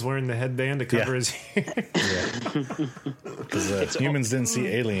Spock was wearing the headband to cover his hair? Because humans didn't see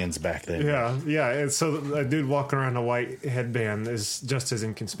aliens back then. Yeah. And so a dude walking around a white headband is just as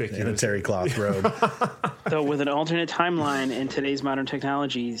inconspicuous. In a terry cloth robe. So with an alternate timeline in today's modern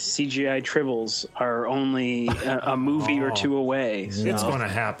technology, CGI tribbles are only a movie or two away. So. It's going to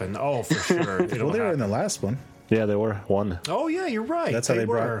happen. Oh, for sure. Well, they were in the last one. Yeah, they were one. Oh, yeah, you're right. That's how they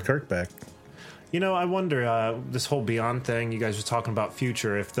brought Kirk back. You know, I wonder, this whole Beyond thing, you guys were talking about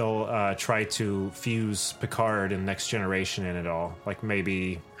future, if they'll try to fuse Picard and Next Generation in it all. Like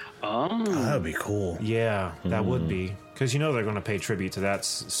maybe... Oh. That would be cool. Yeah, that would be. Because you know they're going to pay tribute to that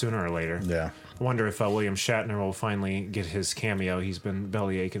sooner or later. Yeah. I wonder if William Shatner will finally get his cameo he's been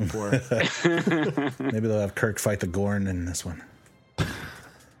belly aching for. Maybe they'll have Kirk fight the Gorn in this one.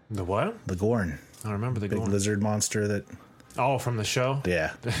 The what? The Gorn. I remember the Big Gorn. lizard monster that... Oh, from the show?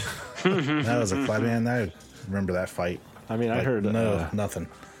 Yeah. That was a fight, man. I remember that fight. I mean, I heard... nothing.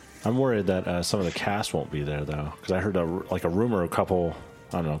 I'm worried that some of the cast won't be there, though. Because I heard a rumor a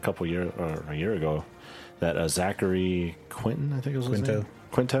year ago that Zachary Quinton, I think it was his name.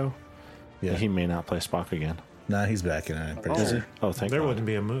 Quinto? Yeah. He may not play Spock again. Nah, he's back in it. Oh, thank There God.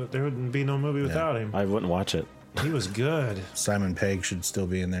 There wouldn't be no movie without him. I wouldn't watch it. He was good. Simon Pegg should still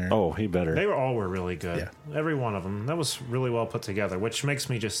be in there. Oh, he better. They were really good. Yeah. Every one of them. That was really well put together, which makes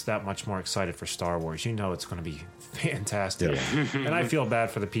me just that much more excited for Star Wars. You know it's going to be fantastic. Yeah. And I feel bad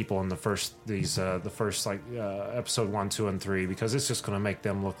for the people in the first episode 1, 2, and 3 because it's just going to make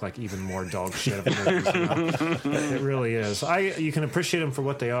them look like even more dog shit of movies. You know? It really is. You can appreciate them for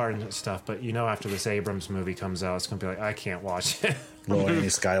what they are and stuff, but you know after this Abrams movie comes out, it's going to be like, I can't watch it. Little Annie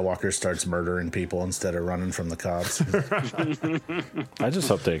Skywalker starts murdering people instead of running from the cops. I just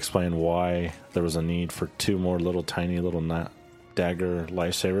hope they explain why there was a need for 2 more tiny little dagger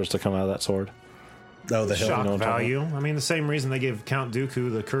lightsabers to come out of that sword. Oh, the shock hill. value. I mean, the same reason they gave Count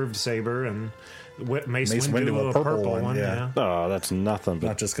Dooku the curved saber and Mace Windu a purple one. Yeah. Oh, that's nothing. But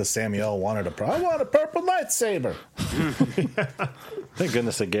not just because Samuel wanted I want a purple lightsaber. Thank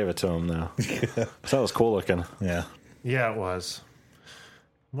goodness they gave it to him now. So that was cool looking. Yeah. Yeah, it was.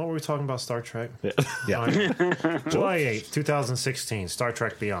 What were we talking about? Star Trek? Yeah. July 8th, 2016, Star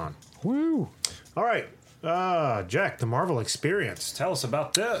Trek Beyond. Woo! All right. Jack, the Marvel Experience. Tell us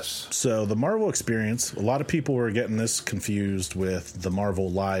about this. So, the Marvel Experience, a lot of people were getting this confused with the Marvel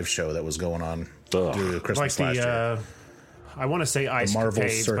Live show that was going on through Christmas last year. I want to say Ice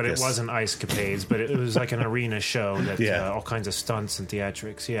Capades, but it wasn't Ice Capades, but it was like an arena show that all kinds of stunts and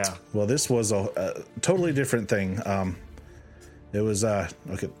theatrics. Yeah. Well, this was a totally different thing. It was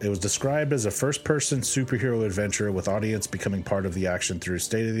described as a first-person superhero adventure with audience becoming part of the action through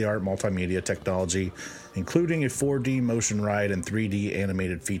state-of-the-art multimedia technology, including a 4D motion ride and 3D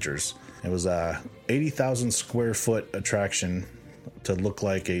animated features. It was a 80,000 square foot attraction to look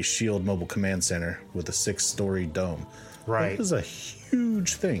like a SHIELD mobile command center with a 6-story dome. Right. That is a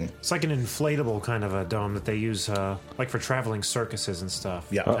huge thing. It's like an inflatable kind of a dome that they use like for traveling circuses and stuff.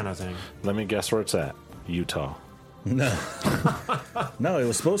 Yeah. Kind of thing. Let me guess where it's at. Utah. No. No, it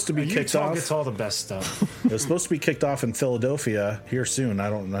was supposed to be kicked off. Utah gets all the best stuff. It was supposed to be kicked off in Philadelphia here soon. I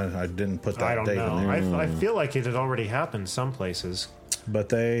don't know. I didn't put that date in there. I feel like it had already happened some places. But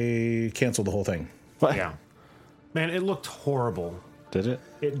they canceled the whole thing. What? Yeah. Man, it looked horrible. Did it?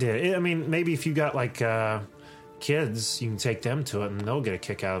 It did. I mean, maybe if you got like kids, you can take them to it and they'll get a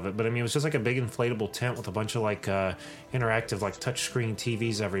kick out of it. But I mean, it was just like a big inflatable tent with a bunch of like interactive like touchscreen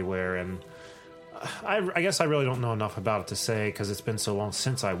TVs everywhere. And I guess I really don't know enough about it to say because it's been so long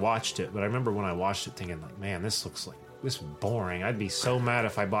since I watched it. But I remember when I watched it thinking like, man, this looks like this is boring. I'd be so mad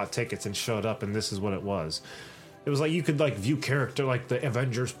if I bought tickets and showed up and this is what it was. It was like you could like view character like the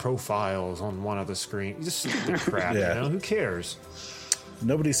Avengers profiles on one of the screens. Just stupid crap, Yeah. you know? Who cares?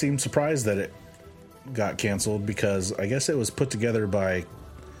 Nobody seemed surprised that it got canceled because I guess it was put together by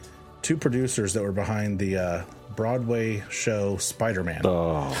 2 producers that were behind the Broadway show Spider-Man.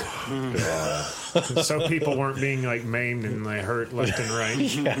 Oh, So people weren't being like maimed and they hurt left and right.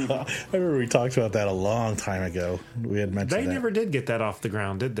 Yeah, I remember we talked about that a long time ago. We had mentioned They that. never did get that off the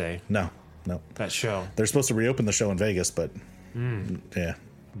ground, did they? No. That show. They're supposed to reopen the show in Vegas, but yeah.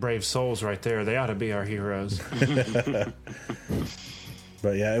 Brave souls right there. They ought to be our heroes.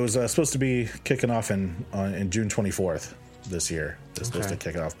 But yeah, it was supposed to be kicking off in June 24th this year. It's supposed to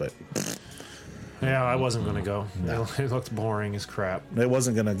kick it off, but Yeah, I wasn't going to go. No. It looked boring as crap. it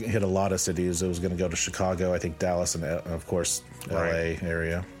wasn't going to hit a lot of cities. It was going to go to Chicago, I think Dallas, and of course LA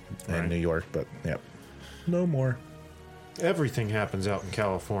area and New York. But yeah, no more. Everything happens out in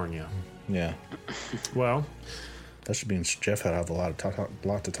California. Yeah. Well, That should mean Jeff had a lot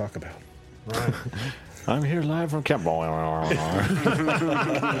to talk about. Right. I'm here live from Camp.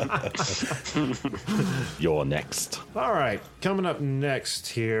 You're next. All right, coming up next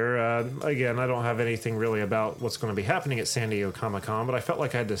here. Again, I don't have anything really about what's going to be happening at San Diego Comic-Con, but I felt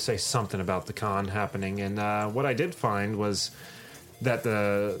like I had to say something about the con happening. And what I did find was that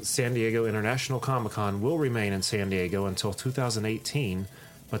the San Diego International Comic-Con will remain in San Diego until 2018,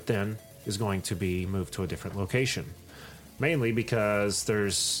 but then is going to be moved to a different location. Mainly because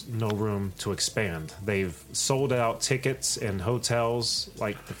there's no room to expand. They've sold out tickets and hotels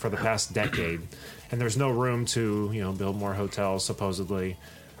like for the past decade, and there's no room to build more hotels supposedly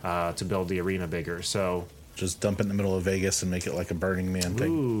to build the arena bigger. So just dump it in the middle of Vegas and make it like a Burning Man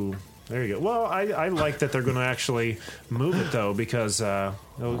thing. Ooh, there you go. Well, I like that they're going to actually move it though, because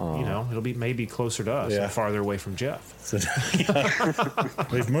it'll be maybe closer to us and farther away from Jeff.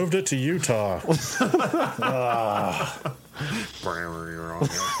 We've moved it to Utah.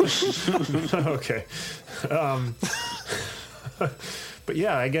 Okay. But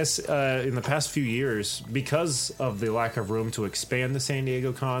yeah, I guess in the past few years, because of the lack of room to expand the San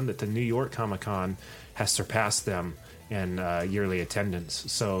Diego Con, that the New York Comic Con has surpassed them in yearly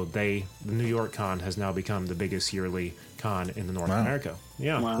attendance. So the New York Con has now become the biggest yearly con in the North America.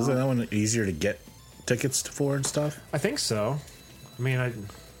 Yeah. Wow. Isn't that one easier to get tickets for and stuff? I think so. I mean,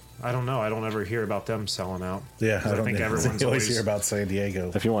 I don't know. I don't ever hear about them selling out. Yeah, I think everyone's always hear about San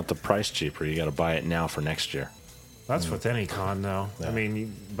Diego. If you want the price cheaper, you got to buy it now for next year. That's with any con, though. Yeah. I mean,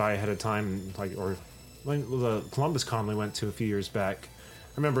 you buy ahead of time, or the Columbus Con we went to a few years back.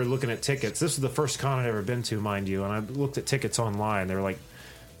 I remember looking at tickets. This was the first con I'd ever been to, mind you, and I looked at tickets online. They were like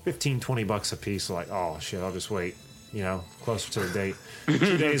 $15-20 a piece. So like, oh shit, I'll just wait. Closer to the date.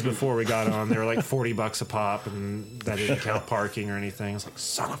 2 days before we got on, they were like $40 a pop, and that didn't count parking or anything. It's like,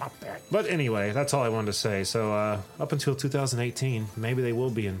 son of a bitch. But anyway, that's all I wanted to say. So up until 2018, maybe they will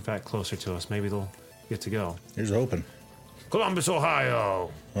be, in fact, closer to us. Maybe they'll get to go. Here's hoping. Columbus,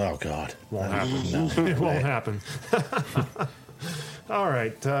 Ohio. Oh, God. Won't happen. No. It won't happen. All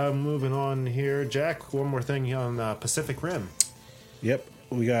right, moving on here. Jack, one more thing on Pacific Rim. Yep.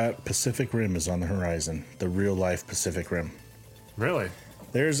 We got Pacific Rim is on the horizon. The real life Pacific Rim. Really?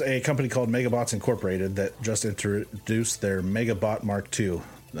 There's a company called Megabots Incorporated that just introduced their Megabot Mark II,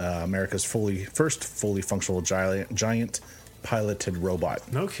 America's first fully functional giant piloted robot.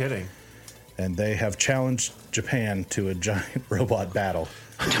 No kidding. And they have challenged Japan to a giant robot battle.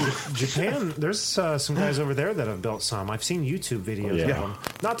 Japan, there's some guys over there that have built some. I've seen YouTube videos of them.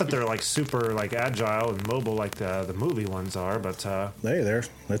 Not that they're like super like agile and mobile like the movie ones are, but hey,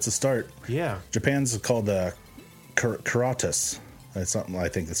 that's a start. Yeah, Japan's called Karatas. That's something I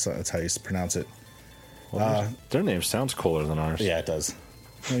think that's how you pronounce it. Well, their name sounds cooler than ours. Yeah, it does.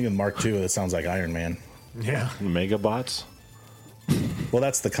 Even Mark II, it sounds like Iron Man. Yeah, Megabots. Well,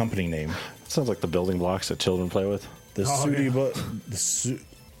 that's the company name. Sounds like the building blocks that children play with. The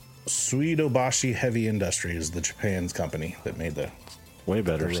Suidobashi Heavy Industry is the Japan's company that made the way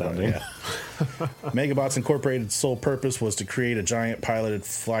better sounding. Yeah. Megabots Incorporated's sole purpose was to create a giant piloted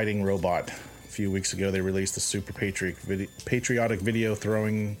fighting robot. A few weeks ago, they released a super patriotic video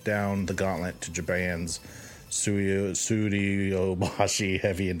throwing down the gauntlet to Japan's Suidobashi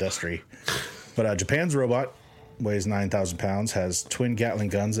Heavy Industry. But Japan's robot weighs 9,000 pounds, has twin Gatling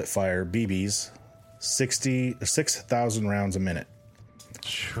guns that fire BBs 6,000 rounds a minute,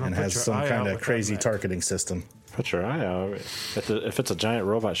 and has some kind of crazy targeting system. Put your eye out. If it's a giant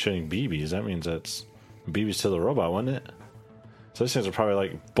robot shooting BBs, that means it's BBs to the robot, wouldn't it? So these things are probably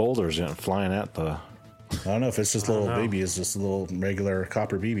like boulders flying at the... I don't know if it's just little BBs, just little regular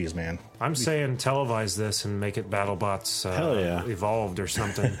copper BBs, man. I'm saying televise this and make it BattleBots Evolved or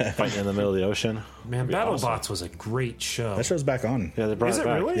something. Fighting in the middle of the ocean. Man, BattleBots was a great show. That show's back on. Yeah, they brought it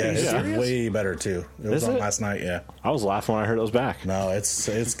back. Really? Yeah, it's way better too. It was on last night. Yeah, I was laughing when I heard it was back. No,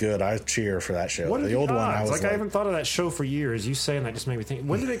 it's good. I cheer for that show. What are the old odds? one, I was I haven't thought of that show for years. You saying that just made me think.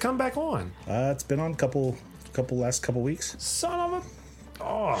 When did it come back on? It's been on last couple weeks. Son of a.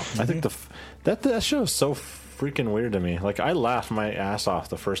 Oh, I think that show is so freaking weird to me. Like, I laughed my ass off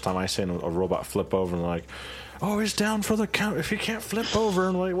the first time I seen a robot flip over and like, oh, he's down for the count if he can't flip over.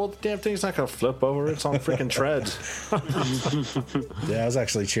 And I'm like, well, the damn thing's not gonna flip over. It's on freaking treads. Yeah, I was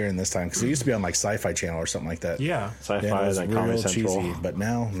actually cheering this time because it used to be on like Sci-Fi Channel or something like that. Yeah, Sci-Fi it was and Comedy Central. cheesy, but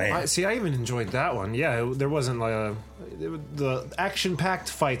now, man, I even enjoyed that one. Yeah, there wasn't like the action-packed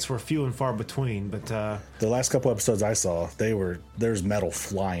fights were few and far between. But the last couple episodes I saw, there's metal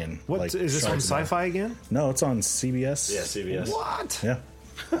flying. What like, is this on Sci-Fi again? No, it's on CBS. Yeah, CBS. What? Yeah.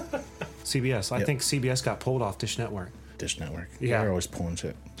 CBS. I think CBS got pulled off Dish Network. Dish Network. Yeah. They're always pulling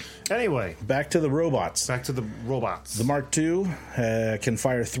shit. Anyway, back to the robots. The Mark II can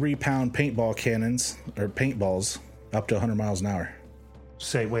fire 3-pound paintball cannons or paintballs up to 100 miles an hour.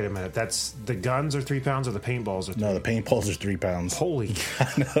 Say, wait a minute. That's the guns are 3 pounds or the paintballs are 3 No, the paintballs are 3 pounds. Holy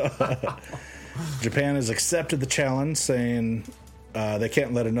Japan has accepted the challenge, saying they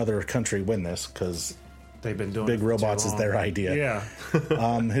can't let another country win this because they've been doing big robots is their idea. Yeah.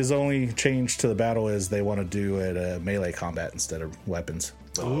 His only change to the battle is they want to do it melee combat instead of weapons.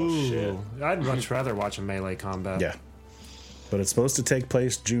 Oh, shit. I'd much rather watch a melee combat. Yeah. But it's supposed to take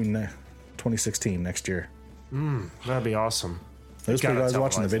place June 2016, next year. That'd be awesome. Those people guys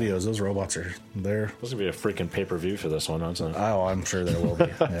watching the videos, those robots are there. There's going to be a freaking pay-per-view for this one, isn't it? Oh, I'm sure there will be.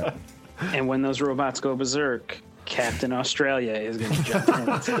 Yeah. And when those robots go berserk, Captain Australia is going to jump in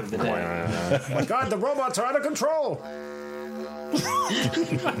and save the day. Oh my God, the robots are out of control.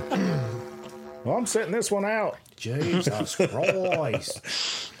 Well, I'm setting this one out. Jesus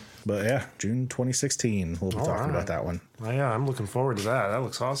Christ. But yeah, June 2016. We'll be talking about that one. Oh, yeah, I'm looking forward to that. That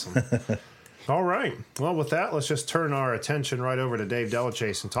looks awesome. All right. Well, with that, let's just turn our attention right over to Dave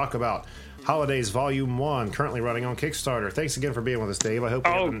Delachase and talk about Holidaze Volume 1, currently running on Kickstarter. Thanks again for being with us, Dave. I hope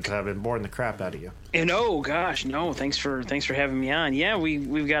we haven't been boring the crap out of you. And gosh, no. Thanks for having me on. Yeah,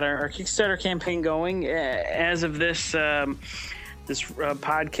 we've got our Kickstarter campaign going. As of this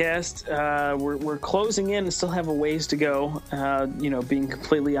podcast, we're closing in and still have a ways to go. Being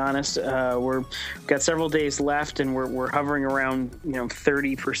completely honest, we've got several days left, and we're hovering around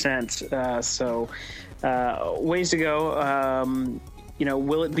 30%. So ways to go.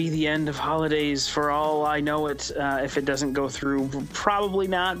 Will it be the end of Holidaze? For all I know, if it doesn't go through, probably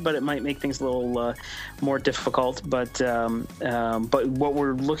not. But it might make things a little more difficult. But what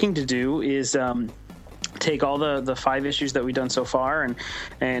we're looking to do is take all the 5 issues that we've done so far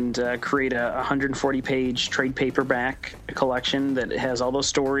and create a 140-page trade paperback collection that has all those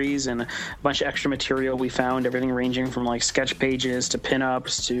stories and a bunch of extra material we found, everything ranging from like sketch pages to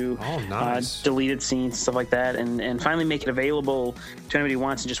pinups to deleted scenes, stuff like that, and finally make it available to anybody who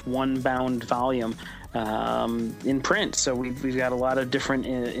wants in just one bound volume. In print. So we've got a lot of different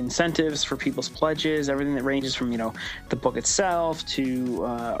incentives for people's pledges, everything that ranges from the book itself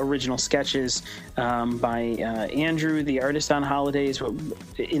to original sketches by Andrew, the artist on Holidaze.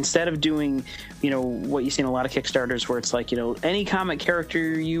 Instead of doing what you see in a lot of Kickstarters where it's like any comic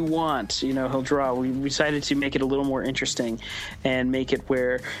character you want he'll draw, we decided to make it a little more interesting and make it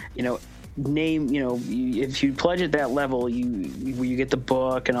where if you pledge at that level, you get the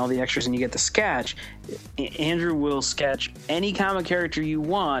book and all the extras and you get the sketch. Andrew will sketch any comic character you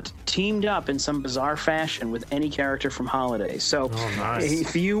want teamed up in some bizarre fashion with any character from Holidaze. So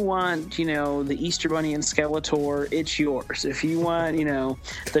if you want the Easter Bunny and Skeletor, it's yours. If you want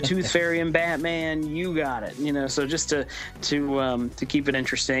the Tooth Fairy and Batman, you got it. So just to keep it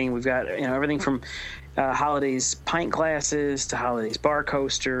interesting, we've got everything from Holidaze pint glasses to Holidaze bar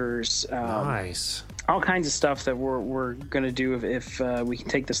coasters. Nice. All kinds of stuff that we're going to do if we can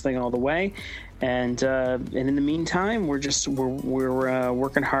take this thing all the way. And in the meantime, we're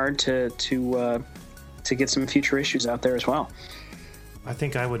working hard to get some future issues out there as well. I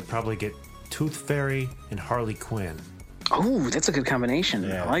think I would probably get Tooth Fairy and Harley Quinn. Oh, that's a good combination.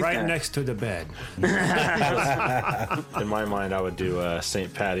 Yeah. I like right that. next to the bed. In my mind, I would do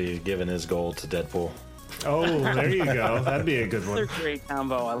St. Patty giving his gold to Deadpool. Oh, there you go. That'd be a good one. Another great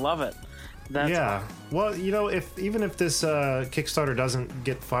combo. I love it. Yeah. Well, even if this Kickstarter doesn't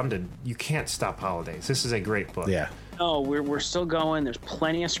get funded, you can't stop Holidaze. This is a great book. Yeah. No, we're still going. There's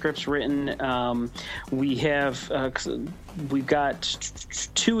plenty of scripts written. We've got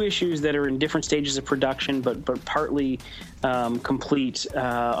 2 issues that are in different stages of production, but partly complete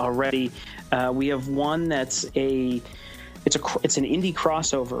already. We have one that's it's an indie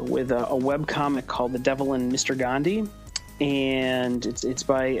crossover with a webcomic called The Devil and Mr. Gandhi. And it's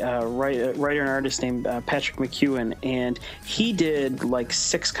by a writer and artist named Patrick McEwen, and he did like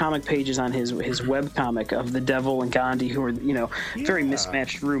 6 comic pages on his web comic of the Devil and Gandhi, who are very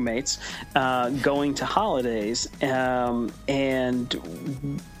mismatched roommates, going to Holidaze, and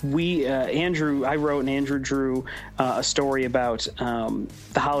I wrote and Andrew drew a story about the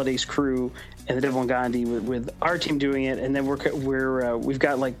Holidaze crew and the Devil and Gandhi with our team doing it, and then we've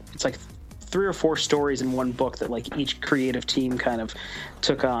got it's 3 or 4 stories in one book that each creative team kind of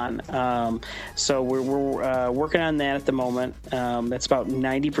took on. So we're working on that at the moment. That's about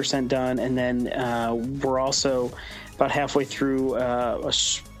 90% done, and then we're also about halfway through a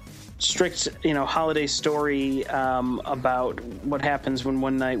strict, holiday story about what happens when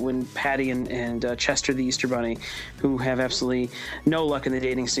one night when Patty and Chester the Easter Bunny, who have absolutely no luck in the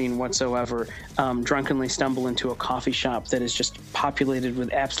dating scene whatsoever, drunkenly stumble into a coffee shop that is just populated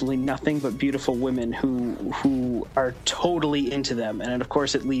with absolutely nothing but beautiful women who are totally into them. And of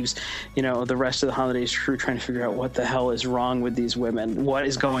course it leaves, the rest of the Holidaze crew trying to figure out what the hell is wrong with these women. What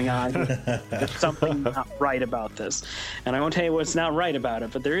is going on? There's something not right about this. And I won't tell you what's not right about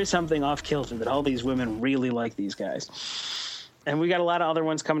it, but there is something off kilter that all these women really like these guys. And we got a lot of other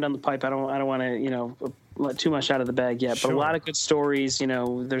ones coming down the pipe. I don't want to, let too much out of the bag yet, but a lot of good stories.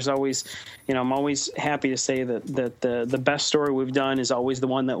 There's always, I'm always happy to say that the best story we've done is always the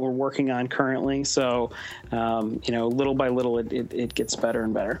one that we're working on currently. So, little by little, it gets better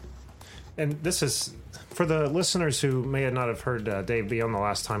and better. And this is, for the listeners who may not have heard Dave be on the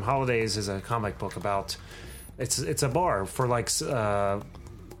last time, Holidaze is a comic book about, it's a bar for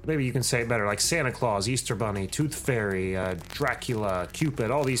maybe you can say it better, like Santa Claus, Easter Bunny, Tooth Fairy, Dracula,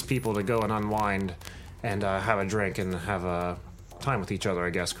 Cupid, all these people to go and unwind and have a drink and have a time with each other,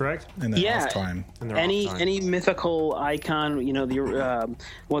 I guess, correct? In their off time. Any mythical icon,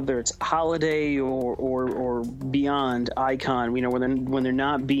 whether it's holiday or beyond icon, when they're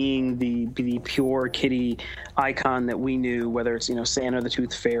not being the pure kitty icon that we knew, whether it's Santa the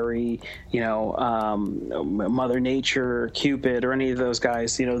Tooth Fairy, Mother Nature, Cupid, or any of those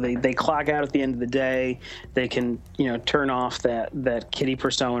guys, they clock out at the end of the day. They can turn off that kitty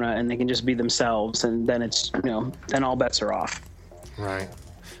persona and they can just be themselves, and then it's then all bets are off. Right.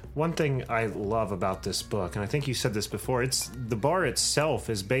 One thing I love about this book, and I think you said this before, it's the bar itself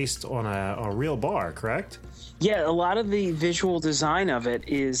is based on a real bar, correct? Yeah, a lot of the visual design of it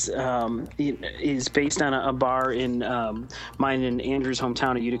is based on a bar in mine and Andrew's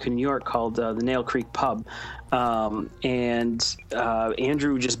hometown of Utica, New York, called the Nail Creek Pub. And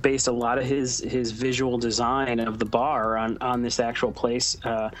Andrew just based a lot of his visual design of the bar on this actual place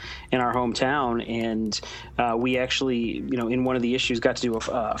in our hometown. And we actually, in one of the issues, got to do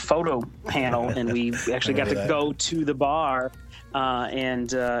a photo panel, and we actually got to go to the bar and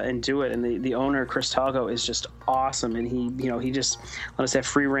do it. And the owner, Chris Talgo, is just awesome, and he just let us have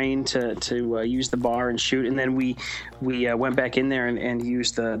free reign to use the bar and shoot. And then we went back in there and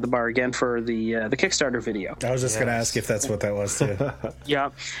used the bar again for the Kickstarter video. I was just going to ask if that's what that was too. Yeah.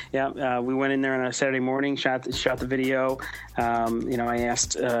 We went in there on a Saturday morning, shot the video. I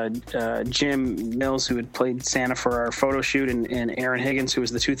asked Jim Mills, who had played Santa for our photo shoot, and Aaron Higgins, who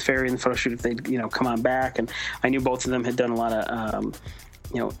was the Tooth Fairy in the photo shoot, if they'd come on back. And I knew both of them had done a lot of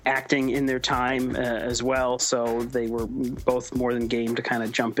acting in their time as well, so they were both more than game to kind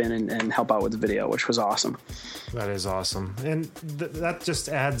of jump in and help out with the video, which was awesome. That is awesome, and that just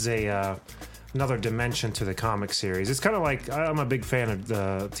adds another dimension to the comic series. It's kind of like, I'm a big fan of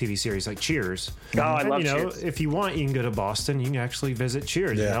the TV series like Cheers. Oh, I love Cheers. If you want, you can go to Boston, you can actually visit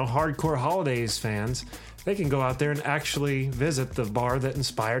Cheers. Yeah. Hardcore Holidaze fans, they can go out there and actually visit the bar that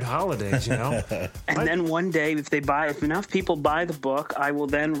inspired Holidaze, And then one day, if enough people buy the book, I will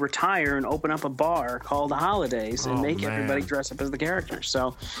then retire and open up a bar called Holidaze and make everybody dress up as the characters.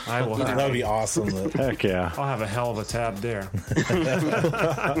 So I will. That would be awesome. Heck yeah. I'll have a hell of a tab there.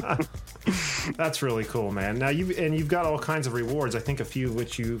 That's really cool, man. Now you've got all kinds of rewards. I think a few of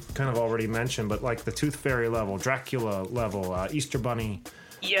which you kind of already mentioned, but like the Tooth Fairy level, Dracula level, Easter Bunny.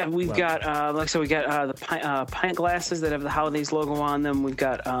 Yeah, we've got, like I said, we got the pint glasses that have the Holidaze logo on them. We've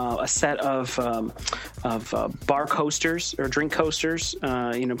got a set of bar coasters or drink coasters.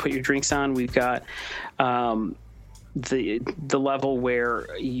 Put your drinks on. We've got the level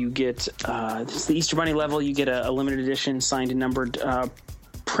where you get it's the Easter Bunny level. You get a limited edition signed and numbered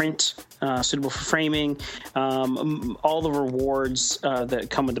print suitable for framing. All the rewards that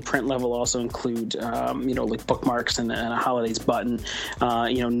come with the print level also include, like bookmarks and a Holidaze button.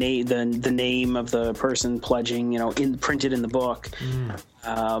 The name of the person pledging, printed in the book.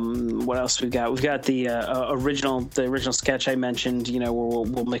 What else we've got? We've got the original sketch I mentioned. Where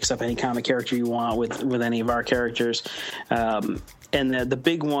we'll mix up any comic character you want with any of our characters. And the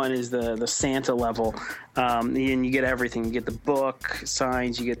big one is the Santa level, and you get everything. You get the book,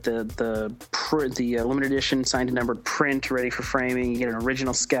 signs. You get the limited edition signed and numbered print ready for framing. You get an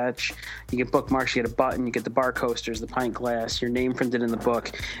original sketch. You get bookmarks. You get a button. You get the bar coasters, the pint glass, your name printed in the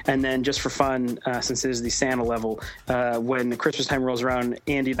book. And then just for fun, since it is the Santa level, when the Christmas time rolls around,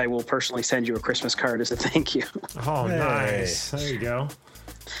 Andy and I will personally send you a Christmas card as a thank you. Oh, nice. There you go.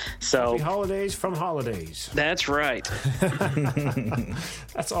 So Happy holidays from Holidaze. that's right.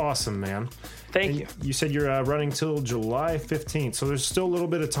 That's awesome, man. Thank you. You said you're running till July 15th, so there's still a little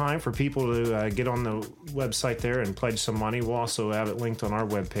bit of time for people to get on the website there and pledge some money. We'll also have it linked on our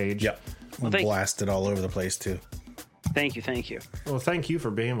webpage. Yep. We'll blast it all over the place, too. Thank you. Well, thank you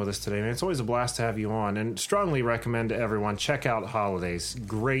for being with us today, man. It's always a blast to have you on, and strongly recommend to everyone, check out Holidaze.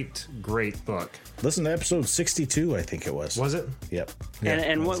 Great book. Listen to episode 62, I think it was. Was it? Yep.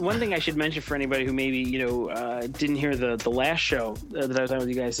 And one thing I should mention for anybody who maybe didn't hear the last show that I was on with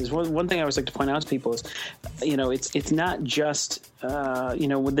you guys is one thing I always like to point out to people is it's not just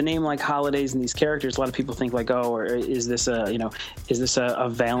with the name like Holidaze and these characters, a lot of people think like, oh, or is this a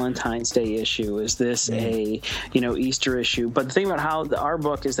Valentine's Day issue? Is this a Easter issue? But the thing about our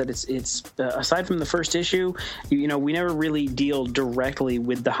book is that it's aside from the first issue, we never really deal directly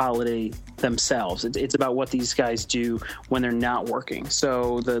with the holiday themselves. It's about what these guys do when they're not working.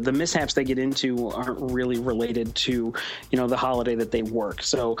 So the mishaps they get into aren't really related to the holiday that they work.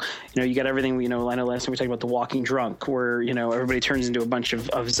 So you got everything. I know last time we talked about the Walking Drunk, where everybody turns into a bunch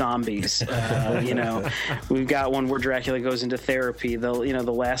of zombies. We've got one where Dracula goes into therapy. The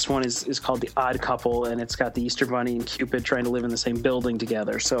last one is called The Odd Couple, and it's got the Easter Bunny and Cupid trying to live in the same building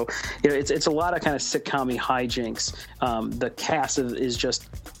together. So it's a lot of kind of sitcom-y hijinks. The cast is just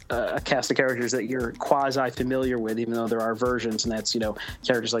a cast of characters that you're quasi familiar with, even though there are versions, and that's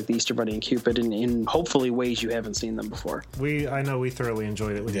characters like the Easter Bunny and Cupid in hopefully ways you haven't seen them before. I know we thoroughly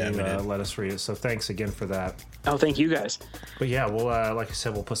enjoyed it when you let us read it, so thanks again for that. Oh, thank you guys. But yeah, we'll like I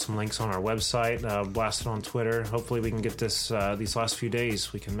said, we'll put some links on our website, blast it on Twitter. Hopefully we can get this these last few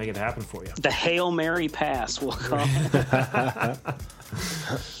days, we can make it happen for you. The Hail Mary Pass will come.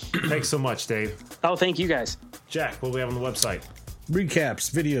 Thanks so much, Dave. Oh, thank you guys. Jack, what do we have on the website?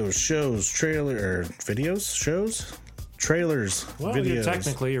 Recaps, videos, shows, trailers, well,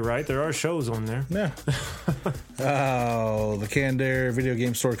 videos. You're right. There are shows on there. Yeah. The Canned Air video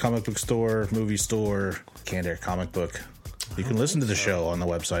game store, comic book store, movie store, Canned Air comic book. You can listen to the show on the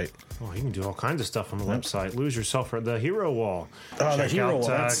website. Oh, you can do all kinds of stuff on the website. Lose yourself for the Hero Wall. Oh, the Check Hero out,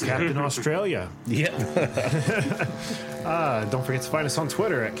 Wall. Captain Australia. Yeah. Don't forget to find us on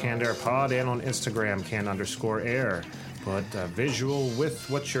Twitter at Canned Air Pod and on Instagram, Canned_Air. But visual with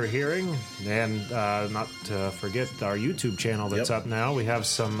what you're hearing, and not to forget our YouTube channel that's up now. We have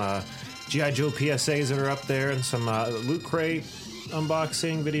some G.I. Joe PSAs that are up there, and some Loot Crate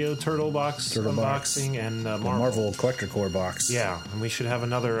unboxing, video Turtle Box unboxing, and Marvel Collector Core box. Yeah, and we should have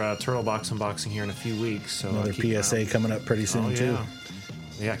another Turtle Box unboxing here in a few weeks. So another PSA coming up pretty soon, too.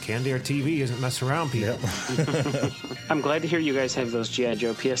 Yeah, Canned Air TV isn't messing around, people. Yep. I'm glad to hear you guys have those G.I.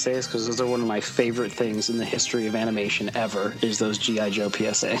 Joe PSAs, because those are one of my favorite things in the history of animation ever, is those G.I. Joe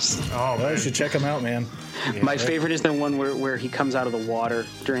PSAs. Oh, well, you should check them out, man. Yeah. My favorite is the one where he comes out of the water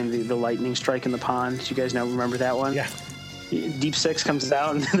during the lightning strike in the pond. Do you guys remember that one? Yeah. Deep Six comes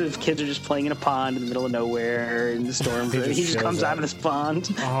out, and the kids are just playing in a pond in the middle of nowhere in the storm. He just comes out of this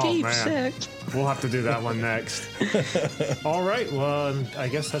pond. Deep Six. We'll have to do that one next. All right. Well, I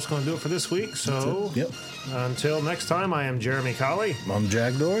guess that's going to do it for this week. So until next time, I am Jeremy Colley. I'm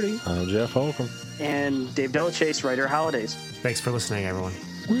Jack Doherty. I'm Jeff Holcomb. And Dave Delachase, writer Holidaze. Thanks for listening, everyone.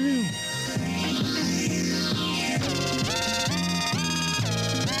 Woo.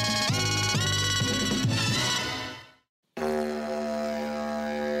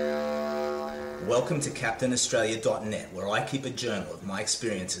 Welcome to CaptainAustralia.net, where I keep a journal of my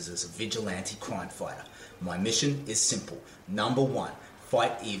experiences as a vigilante crime fighter. My mission is simple. Number 1,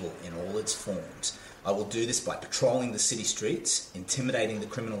 fight evil in all its forms. I will do this by patrolling the city streets, intimidating the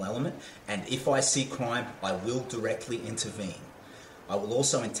criminal element, and if I see crime, I will directly intervene. I will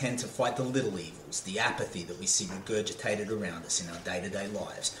also intend to fight the little evils, the apathy that we see regurgitated around us in our day-to-day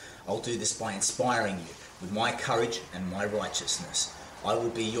lives. I'll do this by inspiring you with my courage and my righteousness. I will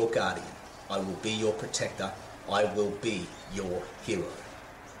be your guardian. I will be your protector. I will be your hero.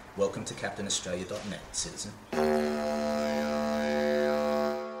 Welcome to CaptainAustralia.net, citizen.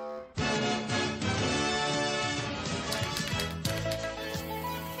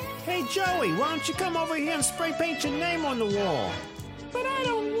 Hey, Joey, why don't you come over here and spray paint your name on the wall? But I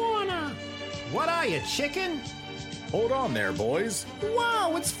don't wanna. What are you, chicken? Hold on there, boys.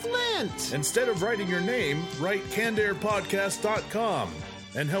 Wow, it's Flint. Instead of writing your name, write CannedAirPodcast.com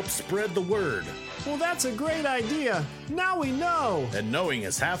and help spread the word. Well, that's a great idea. Now we know. And knowing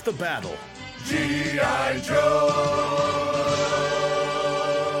is half the battle. G.I. Joe!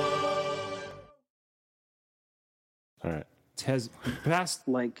 All right. Has passed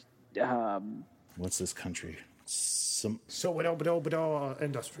Like, What's this country? So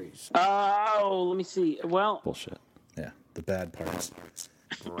Industries. oh, let me see. Well, Bullshit. Yeah, the bad parts.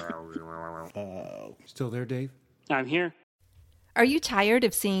 Still there, Dave? I'm here. Are you tired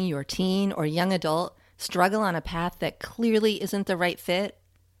of seeing your teen or young adult struggle on a path that clearly isn't the right fit?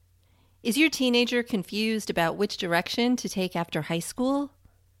 Is your teenager confused about which direction to take after high school?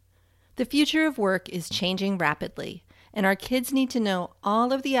 The future of work is changing rapidly, and our kids need to know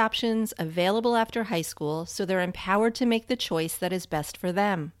all of the options available after high school so they're empowered to make the choice that is best for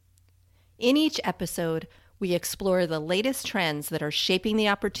them. In each episode, we explore the latest trends that are shaping the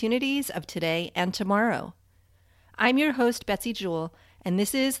opportunities of today and tomorrow. I'm your host, Betsy Jewell, and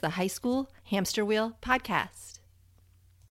this is the High School Hamster Wheel Podcast.